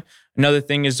discipline. Another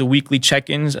thing is the weekly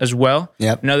check-ins as well.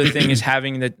 Yep. Another thing is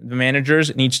having the managers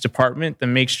in each department that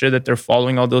make sure that they're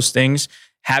following all those things.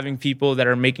 Having people that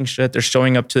are making sure that they're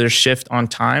showing up to their shift on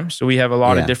time. So we have a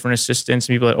lot of different assistants,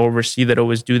 people that oversee that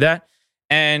always do that.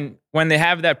 And when they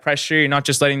have that pressure, you're not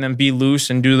just letting them be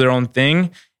loose and do their own thing.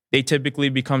 They typically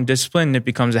become disciplined and it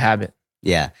becomes a habit.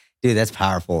 Yeah. Dude, that's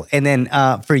powerful. And then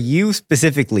for you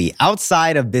specifically,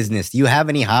 outside of business, do you have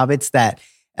any habits that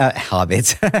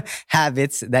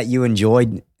you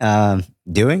enjoyed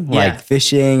doing, like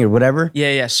fishing or whatever?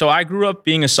 Yeah. So I grew up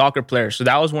being a soccer player. So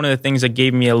that was one of the things that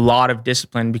gave me a lot of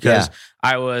discipline because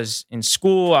I was in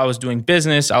school, I was doing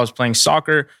business, I was playing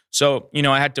soccer. So,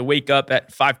 I had to wake up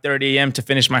at 5:30 a.m. to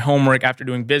finish my homework after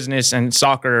doing business and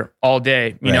soccer all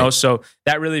day, you know? So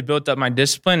that really built up my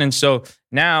discipline. And so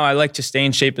now I like to stay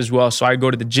in shape as well. So I go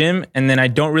to the gym and then I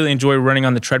don't really enjoy running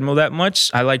on the treadmill that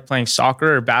much. I like playing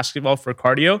soccer or basketball for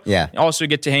cardio. Yeah. I also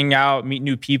get to hang out, meet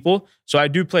new people. So I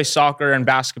do play soccer and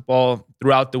basketball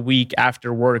throughout the week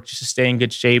after work just to stay in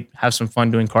good shape, have some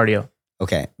fun doing cardio.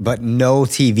 Okay. But no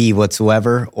TV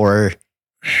whatsoever or...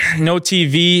 No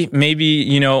TV,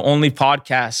 maybe, only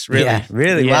podcasts, really. Yeah,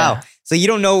 really? Yeah. Wow. So you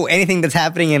don't know anything that's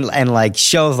happening in like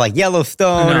shows like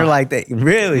Yellowstone or like that?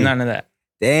 Really? None of that.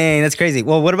 Dang, that's crazy.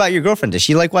 Well, what about your girlfriend? Does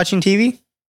she like watching TV?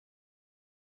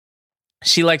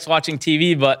 She likes watching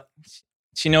TV, but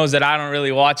she knows that I don't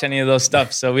really watch any of those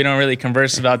stuff. So we don't really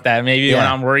converse about that. Maybe when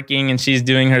I'm working and she's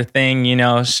doing her thing,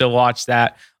 she'll watch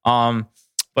that.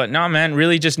 But no, man,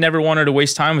 really just never wanted to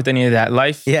waste time with any of that.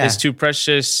 Life is too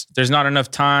precious. There's not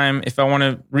enough time. If I want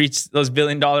to reach those $1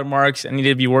 billion marks, I need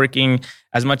to be working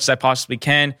as much as I possibly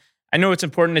can. I know it's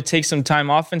important to take some time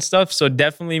off and stuff. So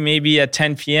definitely maybe at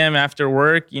 10 p.m. after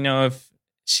work, if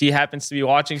she happens to be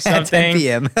watching something. At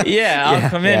 10 p.m. I'll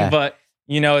come in. But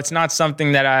it's not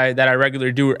something that I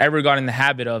regularly do or ever got in the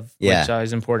habit of, which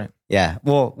is important. Yeah.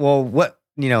 Well, what,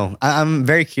 I'm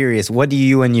very curious. What do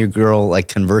you and your girl like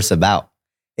converse about?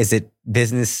 Is it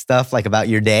business stuff like about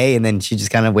your day and then she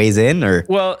just kind of weighs in or?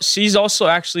 Well, she's also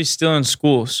actually still in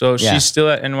school. So she's still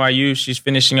at NYU. She's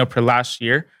finishing up her last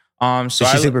year. So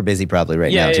she's super busy probably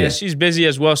now too. Yeah, she's busy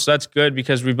as well. So that's good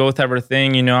because we both have our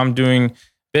thing. I'm doing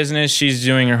business. She's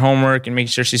doing her homework and making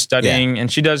sure she's studying.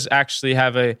 And she does actually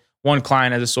have one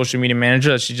client as a social media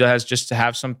manager that she has just to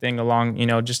have something along,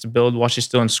 just to build while she's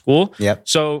still in school. Yep.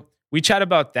 So we chat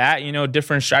about that,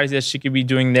 different strategies that she could be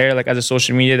doing there, like as a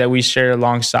social media that we share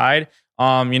alongside.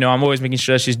 I'm always making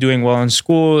sure that she's doing well in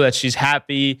school, that she's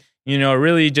happy,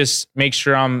 really just make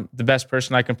sure I'm the best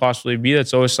person I can possibly be.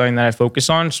 That's always something that I focus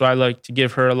on. So I like to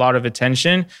give her a lot of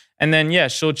attention. And then,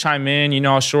 she'll chime in,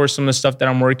 I'll show her some of the stuff that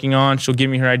I'm working on. She'll give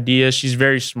me her ideas. She's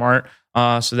very smart.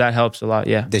 So that helps a lot.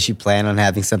 Yeah. Does she plan on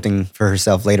having something for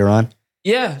herself later on?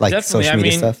 Yeah, like definitely. Social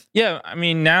media stuff? Yeah.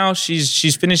 Now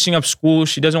she's finishing up school.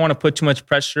 She doesn't want to put too much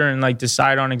pressure and like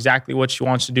decide on exactly what she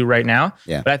wants to do right now.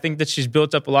 Yeah. But I think that she's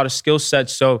built up a lot of skill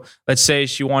sets. So let's say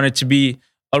she wanted to be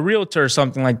a realtor or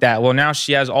something like that. Well, now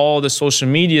she has all the social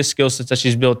media skill sets that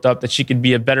she's built up that she could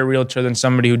be a better realtor than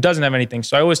somebody who doesn't have anything.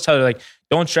 So I always tell her, like,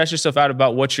 don't stress yourself out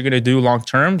about what you're going to do long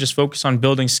term. Just focus on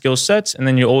building skill sets and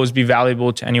then you'll always be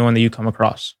valuable to anyone that you come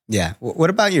across. Yeah.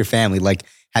 What about your family? Like,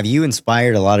 have you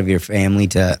inspired a lot of your family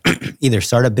to either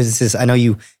start up businesses? I know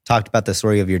you talked about the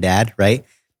story of your dad, right?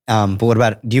 But what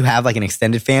about, do you have like an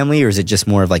extended family or is it just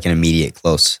more of like an immediate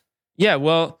close? Yeah,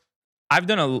 well,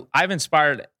 I've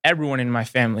inspired everyone in my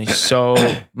family. So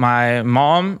my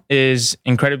mom is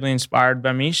incredibly inspired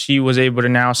by me. She was able to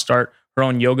now start her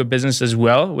own yoga business as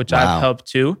well, which I've helped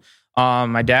too.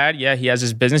 My dad, he has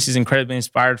his business. He's incredibly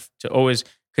inspired to always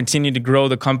continue to grow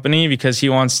the company because he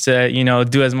wants to,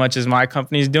 do as much as my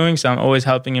company is doing. So I'm always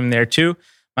helping him there too.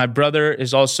 My brother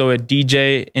is also a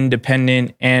DJ,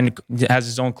 independent, and has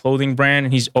his own clothing brand.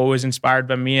 And he's always inspired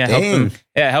by me. I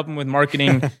help him with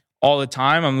marketing all the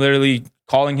time. I'm literally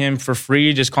calling him for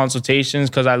free, just consultations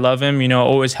because I love him,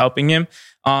 always helping him.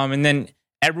 And then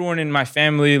everyone in my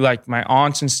family, like my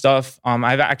aunts and stuff,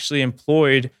 I've actually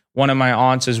employed one of my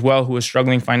aunts as well who is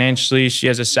struggling financially. She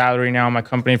has a salary now in my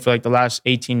company for like the last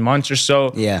 18 months or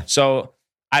so. Yeah. So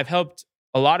I've helped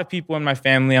a lot of people in my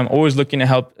family. I'm always looking to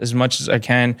help as much as I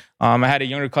can. I had a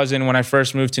younger cousin when I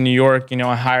first moved to New York.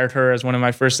 I hired her as one of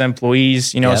my first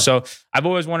employees, So I've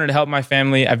always wanted to help my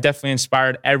family. I've definitely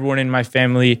inspired everyone in my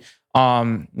family,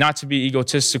 not to be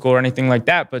egotistical or anything like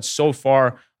that. But so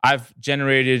far, I've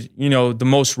generated, the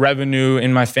most revenue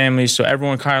in my family. So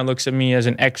everyone kind of looks at me as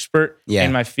an expert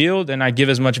in my field and I give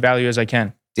as much value as I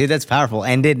can. Dude, that's powerful.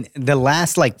 And did the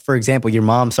last, like, for example, your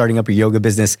mom starting up your yoga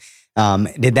business,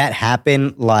 did that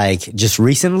happen like just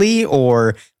recently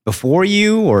or before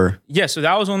you or? Yeah, so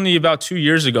that was only about 2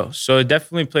 years ago. So it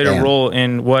definitely played a role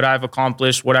in what I've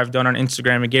accomplished, what I've done on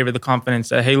Instagram. It gave her the confidence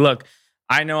that, hey, look,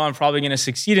 I know I'm probably going to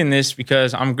succeed in this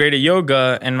because I'm great at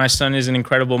yoga and my son is an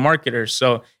incredible marketer.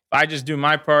 So if I just do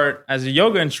my part as a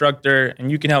yoga instructor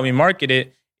and you can help me market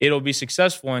it, it'll be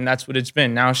successful. And that's what it's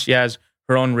been. Now she has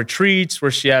her own retreats where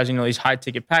she has, these high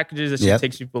ticket packages that she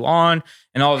takes people on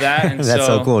and all that. And that's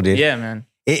so cool, dude. Yeah, man.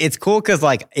 It's cool because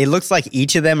like it looks like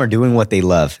each of them are doing what they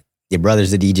love. Your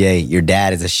brother's a DJ. Your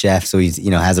dad is a chef, so he's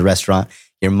has a restaurant.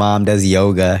 Your mom does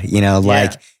yoga.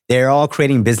 They're all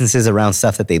creating businesses around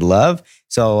stuff that they love.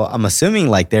 So I'm assuming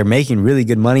like they're making really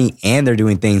good money and they're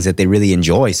doing things that they really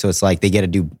enjoy. So it's like they get to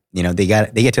do, they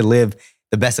get to live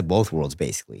the best of both worlds,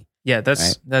 basically. Yeah,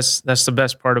 that's the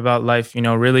best part about life.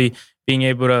 Really being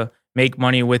able to make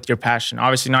money with your passion.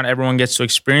 Obviously, not everyone gets to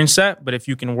experience that, but if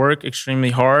you can work extremely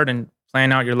hard and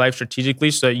plan out your life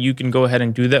strategically so that you can go ahead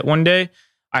and do that one day,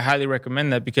 I highly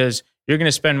recommend that because you're going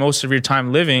to spend most of your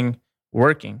time living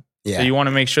working. Yeah. So you want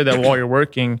to make sure that while you're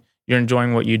working, you're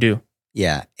enjoying what you do.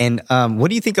 Yeah. And what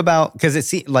do you think about,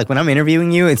 because like when I'm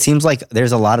interviewing you, it seems like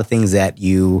there's a lot of things that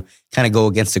you kind of go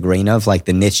against the grain of, like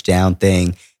the niche down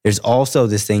thing. There's also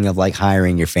this thing of like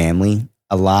hiring your family.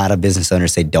 A lot of business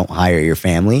owners say don't hire your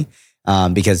family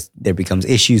because there becomes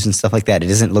issues and stuff like that. It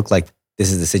doesn't look like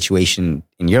this is the situation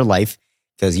in your life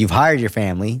because you've hired your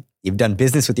family. You've done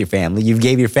business with your family. You've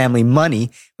gave your family money,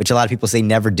 which a lot of people say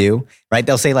never do, right?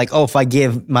 They'll say like, oh, if I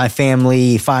give my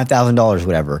family $5,000,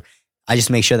 whatever, I just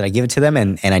make sure that I give it to them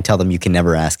and I tell them you can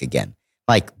never ask again.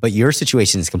 Like, but your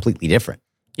situation is completely different.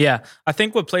 Yeah. I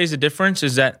think what plays the difference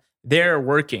is that they're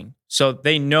working. So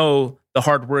they know the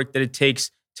hard work that it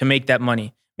takes to make that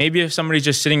money. Maybe if somebody's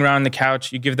just sitting around on the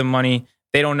couch, you give them money,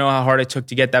 they don't know how hard it took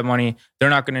to get that money. They're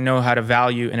not going to know how to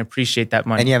value and appreciate that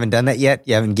money. And you haven't done that yet?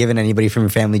 You haven't given anybody from your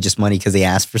family just money because they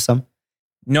asked for some?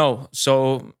 No.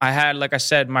 So I had, like I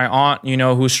said, my aunt,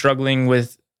 who's struggling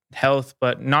with health,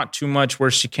 but not too much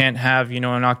where she can't have, an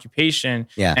occupation.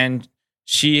 Yeah. And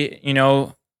she,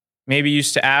 maybe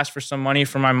used to ask for some money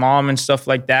from my mom and stuff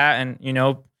like that. And,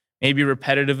 maybe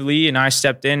repetitively. And I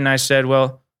stepped in and I said,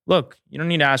 well, look, you don't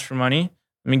need to ask for money.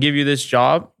 Let me give you this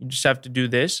job. You just have to do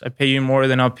this. I pay you more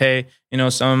than I'll pay,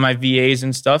 some of my VAs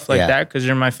and stuff like that because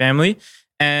you're my family.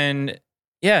 And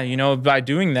yeah, by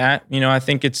doing that, I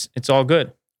think it's all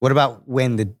good. What about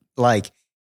when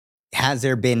has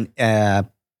there been a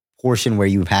portion where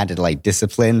you've had to like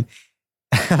discipline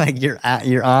like your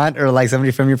aunt or like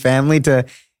somebody from your family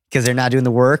because they're not doing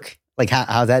the work? Like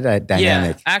how's that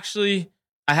dynamic? Yeah, actually,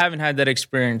 I haven't had that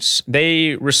experience.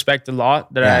 They respect a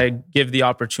lot that I give the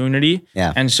opportunity.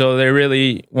 Yeah. And so they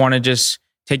really want to just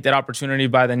take that opportunity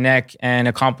by the neck and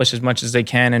accomplish as much as they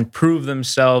can and prove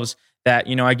themselves that,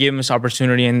 I gave them this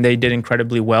opportunity and they did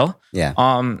incredibly well. Yeah.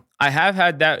 I have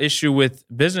had that issue with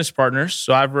business partners.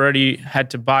 So I've already had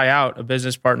to buy out a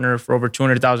business partner for over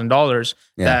 $200,000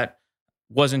 that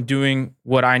wasn't doing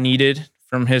what I needed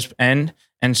from his end.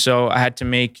 And so I had to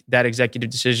make that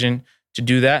executive decision to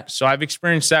do that. So I've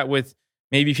experienced that with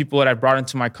maybe people that I brought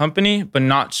into my company, but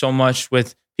not so much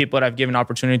with people that I've given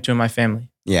opportunity to in my family.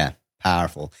 Yeah,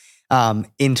 powerful.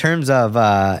 In terms of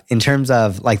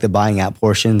like the buying out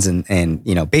portions and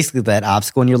basically that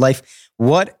obstacle in your life,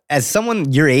 what as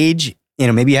someone your age,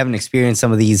 maybe you haven't experienced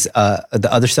some of these the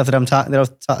other stuff that I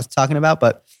was talking about,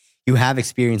 but you have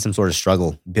experienced some sort of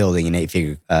struggle building an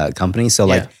 8-figure company.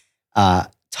 So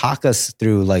talk us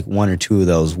through like one or two of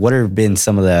those. What have been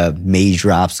some of the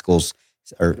major obstacles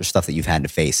or stuff that you've had to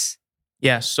face?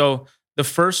 Yeah. So the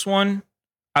first one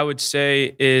I would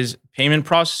say is payment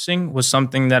processing was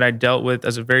something that I dealt with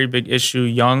as a very big issue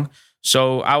young.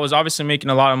 So I was obviously making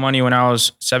a lot of money when I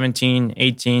was 17,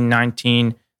 18,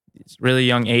 19, really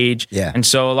young age. Yeah. And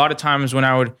so a lot of times when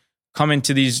I would come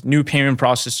into these new payment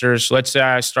processors, let's say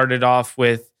I started off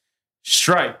with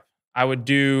Stripe, I would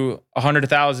do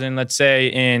 100,000, let's say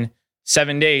in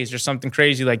 7 days or something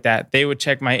crazy like that. They would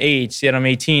check my age, see that I'm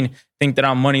 18, think that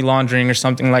I'm money laundering or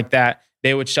something like that.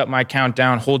 They would shut my account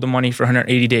down, hold the money for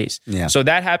 180 days. Yeah. So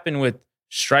that happened with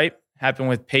Stripe, happened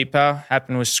with PayPal,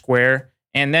 happened with Square,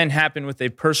 and then happened with a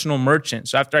personal merchant.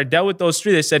 So after I dealt with those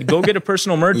three, they said, go get a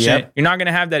personal merchant. Yep. You're not going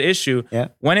to have that issue.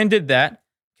 Yep. Went and did that.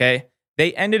 Okay.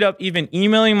 They ended up even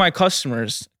emailing my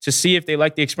customers to see if they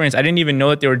liked the experience. I didn't even know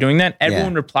that they were doing that.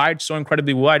 Everyone replied so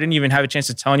incredibly well. I didn't even have a chance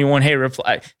to tell anyone, hey,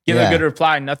 give a good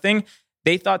reply, nothing.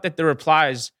 They thought that the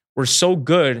replies were so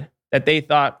good that they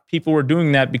thought people were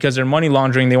doing that because they're money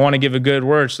laundering. They want to give a good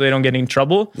word so they don't get in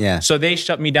trouble. Yeah. So they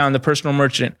shut me down, the personal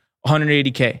merchant,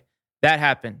 180K. That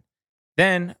happened.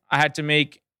 Then I had to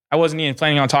I wasn't even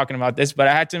planning on talking about this, but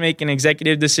I had to make an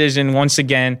executive decision once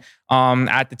again.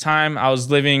 At the time, I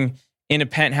was living in a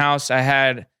penthouse.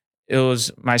 It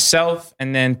was myself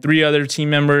and then 3 other team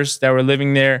members that were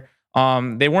living there.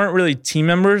 They weren't really team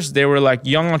members. They were like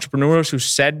young entrepreneurs who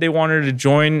said they wanted to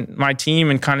join my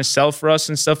team and kind of sell for us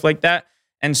and stuff like that.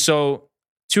 And so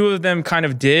 2 of them kind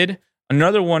of did.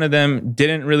 Another one of them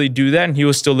didn't really do that. And he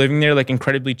was still living there like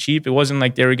incredibly cheap. It wasn't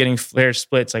like they were getting fair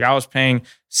splits. Like I was paying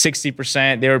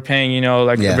 60%. They were paying,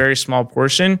 a very small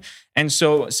portion. And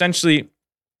so essentially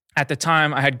at the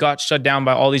time I had got shut down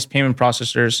by all these payment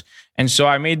processors. And so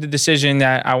I made the decision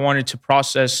that I wanted to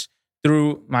process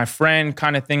through my friend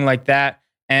kind of thing like that.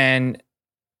 And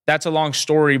that's a long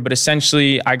story, but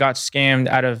essentially I got scammed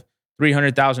out of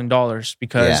 $300,000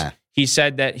 because he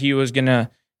said that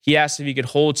he asked if he could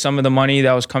hold some of the money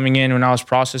that was coming in when I was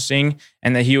processing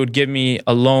and that he would give me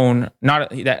a loan.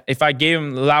 Not that if I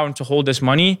allow him to hold this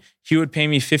money, he would pay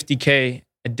me $50K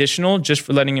additional just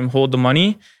for letting him hold the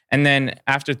money. And then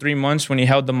after 3 months when he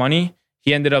held the money,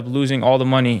 he ended up losing all the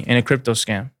money in a crypto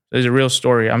scam. There's a real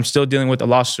story. I'm still dealing with the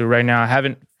lawsuit right now.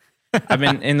 I've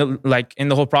been in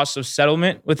the whole process of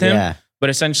settlement with him. But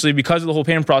essentially because of the whole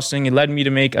payment processing, it led me to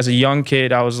make, as a young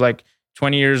kid, I was like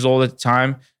 20 years old at the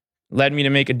time, led me to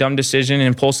make a dumb decision, an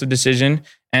impulsive decision.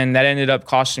 And that ended up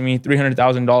costing me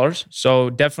 $300,000. So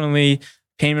definitely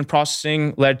payment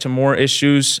processing led to more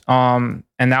issues. And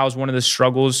that was one of the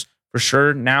struggles for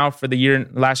sure. Now for the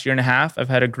last year and a half, I've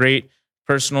had a great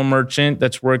personal merchant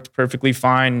that's worked perfectly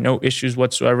fine. No issues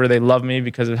whatsoever. They love me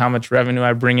because of how much revenue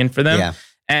I bring in for them. Yeah.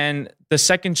 And the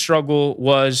second struggle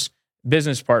was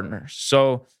business partners.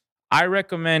 So I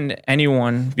recommend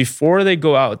anyone before they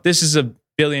go out, this is a $1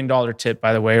 billion tip,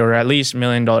 by the way, or at least $1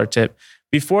 million tip.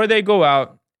 Before they go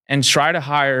out and try to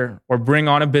hire or bring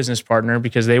on a business partner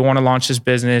because they want to launch this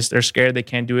business, they're scared they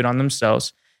can't do it on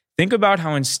themselves. Think about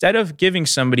how instead of giving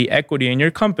somebody equity in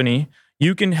your company,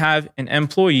 you can have an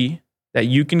employee that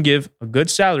you can give a good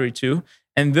salary to,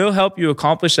 and they'll help you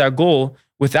accomplish that goal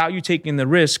without you taking the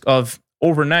risk of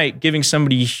overnight giving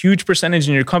somebody a huge percentage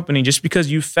in your company just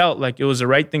because you felt like it was the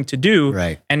right thing to do.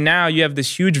 Right. And now you have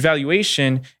this huge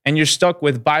valuation and you're stuck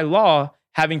with, by law,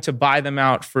 having to buy them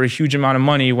out for a huge amount of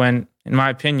money when, in my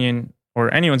opinion,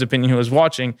 or anyone's opinion who was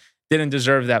watching, didn't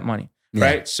deserve that money. Yeah.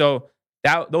 Right. So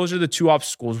those are the two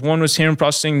obstacles. One was payment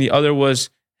processing. The other was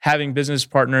having business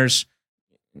partners,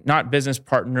 not business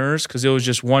partners, because it was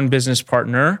just one business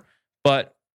partner,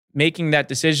 but making that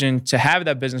decision to have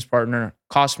that business partner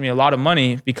cost me a lot of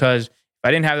money, because if I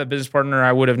didn't have that business partner,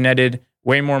 I would have netted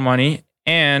way more money.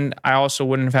 And I also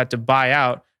wouldn't have had to buy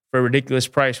out for a ridiculous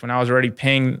price when I was already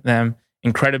paying them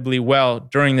incredibly well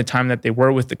during the time that they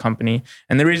were with the company.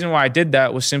 And the reason why I did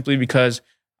that was simply because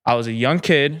I was a young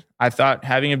kid. I thought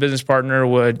having a business partner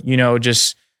would,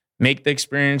 just make the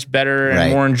experience better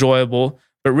and more enjoyable.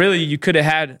 But really, you could have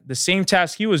had the same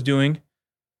task he was doing,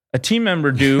 a team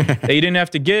member do, that you didn't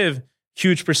have to give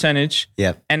huge percentage.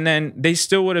 Yep. And then they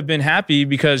still would have been happy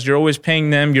because you're always paying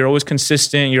them, you're always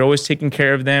consistent, you're always taking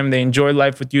care of them, they enjoy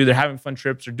life with you, they're having fun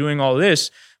trips, they're doing all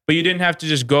this, but you didn't have to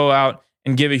just go out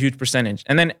and give a huge percentage.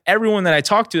 And then everyone that I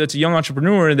talk to that's a young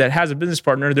entrepreneur that has a business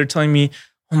partner, they're telling me,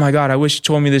 oh my God, I wish you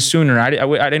told me this sooner. I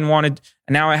didn't want it.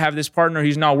 Now I have this partner,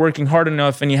 he's not working hard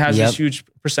enough and he has this huge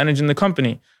percentage in the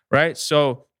company, right?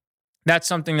 So that's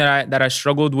something that I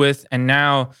struggled with. And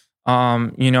now,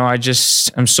 I'm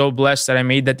so blessed that I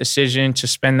made that decision to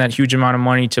spend that huge amount of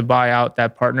money to buy out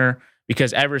that partner,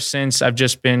 because ever since I've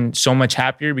just been so much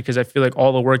happier, because I feel like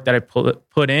all the work that I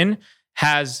put in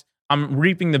I'm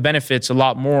reaping the benefits a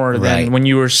lot more than when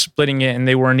you were splitting it and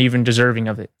they weren't even deserving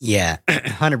of it. Yeah,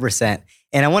 100%.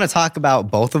 And I want to talk about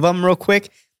both of them real quick,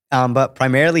 but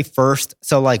primarily first.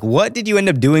 So what did you end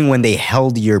up doing when they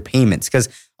held your payments? Because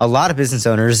a lot of business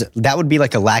owners, that would be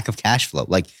like a lack of cash flow.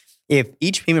 Like if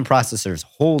each payment processor is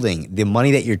holding the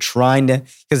money that you're trying to,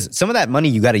 because some of that money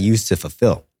you got to use to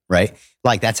fulfill, right?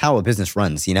 Like that's how a business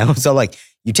runs, So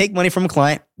you take money from a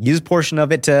client, use a portion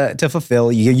of it to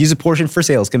fulfill, you use a portion for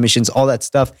sales commissions, all that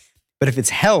stuff. But if it's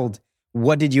held,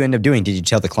 what did you end up doing? Did you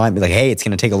tell the client, be like, hey, it's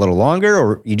going to take a little longer,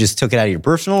 or you just took it out of your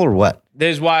personal, or what?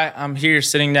 This is why I'm here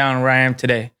sitting down where I am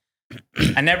today.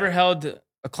 I never held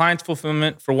a client's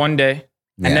fulfillment for one day.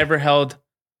 Yeah. I never held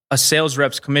a sales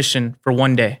rep's commission for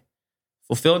one day.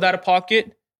 Fulfilled out of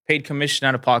pocket, paid commission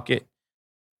out of pocket.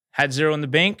 Had zero in the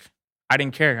bank. I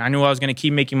didn't care. I knew I was going to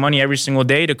keep making money every single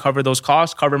day to cover those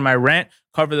costs, cover my rent,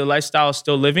 cover the lifestyle I was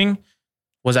still living.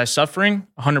 Was I suffering?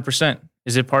 100%.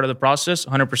 Is it part of the process?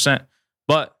 100%.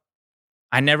 But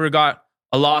I never got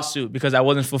a lawsuit because I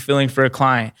wasn't fulfilling for a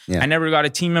client. Yeah. I never got a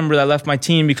team member that left my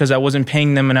team because I wasn't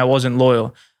paying them and I wasn't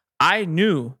loyal. I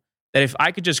knew that if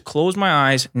I could just close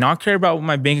my eyes, not care about what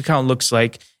my bank account looks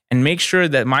like, and make sure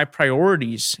that my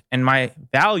priorities and my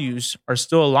values are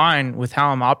still aligned with how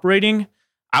I'm operating,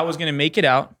 I was going to make it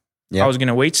out. Yep. I was going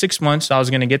to wait 6 months. I was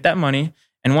going to get that money.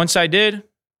 And once I did,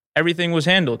 everything was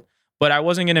handled. But I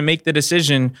wasn't going to make the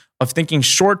decision of thinking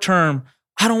short term,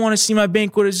 I don't want to see my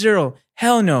bank go to zero.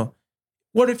 Hell no.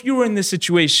 What if you were in this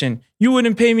situation? You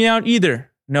wouldn't pay me out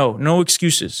either. No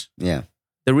excuses. Yeah.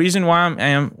 The reason why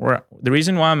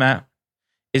I'm at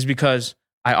is because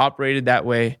I operated that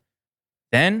way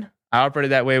then. I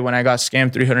operated that way when I got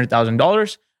scammed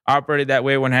 $300,000. I operated that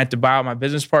way when I had to buy out my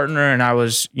business partner and I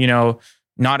was,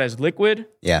 not as liquid.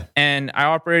 Yeah. And I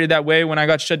operated that way when I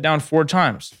got shut down 4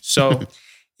 times. So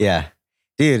yeah,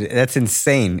 dude, that's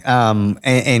insane.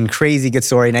 And crazy good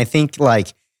story. And I think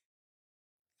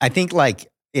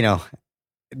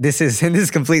this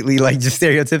is completely just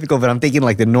stereotypical, but I'm thinking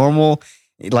the normal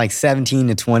 17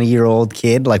 to 20 year old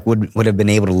kid would have been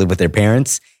able to live with their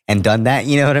parents and done that.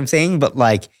 You know what I'm saying? But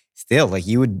still,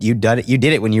 you did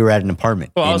it when you were at an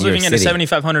apartment. Well, I was living in a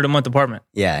 $7,500 a month apartment.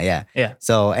 Yeah.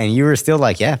 So, and you were still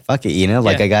fuck it,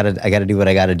 I gotta do what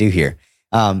I gotta do here.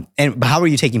 And how were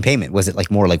you taking payment? Was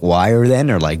it more like Wire then,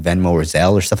 or Venmo or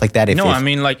Zelle or stuff like that?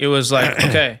 It was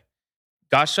okay,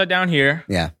 got shut down here.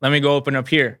 Yeah. Let me go open up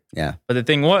here. Yeah. But the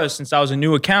thing was, since I was a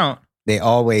new account, they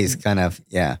always kind of,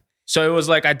 yeah. So it was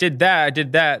I did that.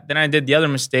 Then I did the other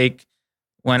mistake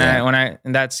when I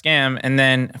in that scam, and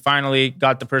then finally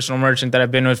got the personal merchant that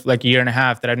I've been with a year and a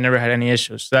half that I've never had any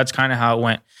issues. So that's kind of how it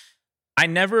went. I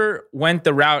never went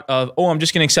the route of, I'm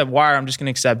just going to accept Wire, I'm just going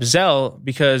to accept Zelle,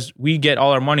 because we get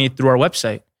all our money through our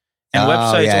website. And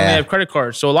websites only have credit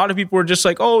cards. So a lot of people were just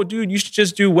dude, you should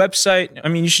just do website. I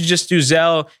mean, you should just do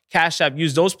Zelle, Cash App,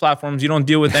 use those platforms. You don't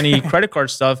deal with any credit card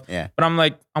stuff. Yeah. But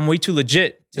I'm way too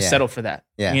legit to settle for that.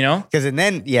 Yeah.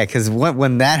 Because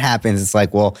when that happens, it's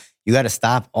you got to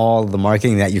stop all the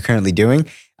marketing that you're currently doing.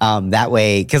 That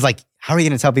way, because how are you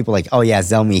going to tell people like, oh yeah,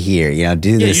 sell me here, do Yeah,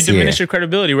 this you diminish here. your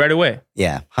credibility right away.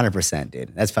 Yeah, 100%,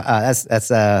 dude.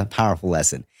 That's a powerful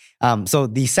lesson. So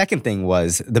the second thing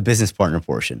was the business partner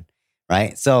portion,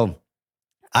 right? So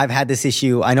I've had this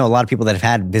issue. I know a lot of people that have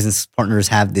had business partners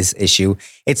have this issue.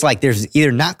 It's like there's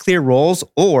either not clear roles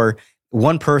or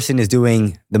one person is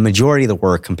doing the majority of the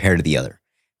work compared to the other,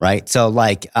 right? So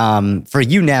like for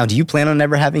you now, do you plan on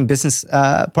ever having business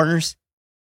partners?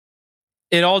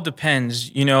 It all depends.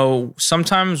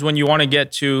 Sometimes when you want to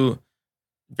get to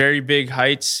very big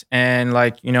heights and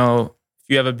like, if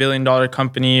you have a $1 billion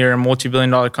company or a multi-billion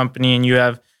dollar company and you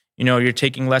have, you're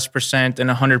taking less percent than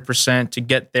 100% to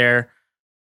get there,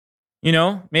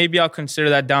 maybe I'll consider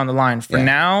that down the line. For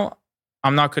now,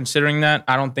 I'm not considering that.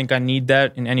 I don't think I need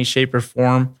that in any shape or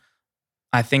form.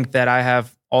 I think that I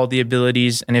have all the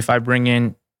abilities. And if I bring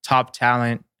in top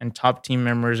talent and top team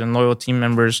members and loyal team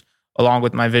members along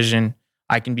with my vision,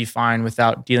 I can be fine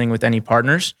without dealing with any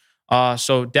partners.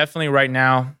 So definitely right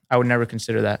now, I would never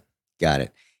consider that. Got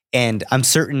it. And I'm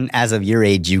certain as of your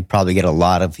age, you probably get a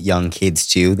lot of young kids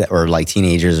too, that or like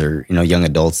teenagers or, young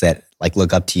adults that like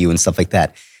look up to you and stuff like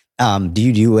that. Do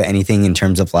you do anything in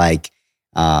terms of like,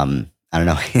 I don't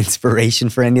know, inspiration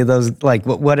for any of those? Like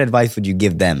what advice would you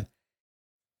give them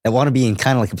that want to be in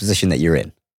kind of like a position that you're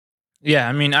in? Yeah,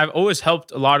 I mean, I've always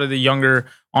helped a lot of the younger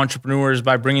entrepreneurs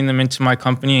by bringing them into my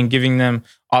company and giving them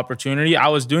opportunity. I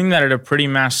was doing that at a pretty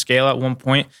mass scale at one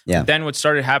point. Yeah. But then what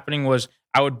started happening was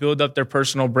I would build up their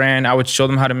personal brand. I would show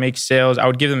them how to make sales. I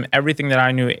would give them everything that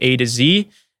I knew A to Z.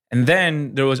 And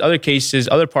then there was other cases,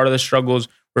 other part of the struggles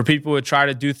where people would try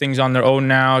to do things on their own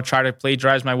now, try to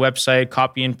plagiarize my website,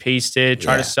 copy and paste it,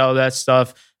 try to sell that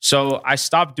stuff. So I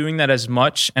stopped doing that as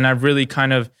much. And I've really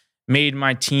kind of made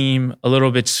my team a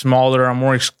little bit smaller. I'm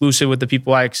more exclusive with the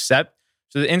people I accept.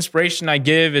 So the inspiration I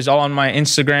give is all on my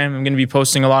Instagram. I'm going to be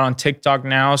posting a lot on TikTok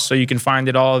now, so you can find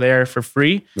it all there for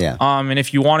free. Yeah. And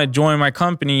if you want to join my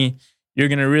company, you're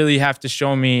going to really have to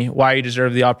show me why you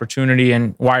deserve the opportunity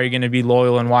and why you're going to be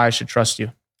loyal and why I should trust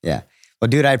you. Yeah. Well,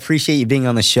 dude, I appreciate you being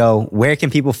on the show. Where can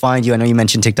people find you? I know you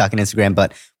mentioned TikTok and Instagram,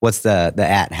 but what's the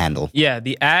 @ handle? Yeah,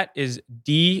 the @ is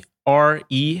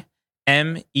DREMEDICI.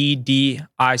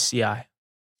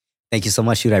 Thank you so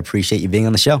much, dude. I appreciate you being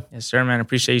on the show. Yes, sir, man.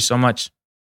 Appreciate you so much.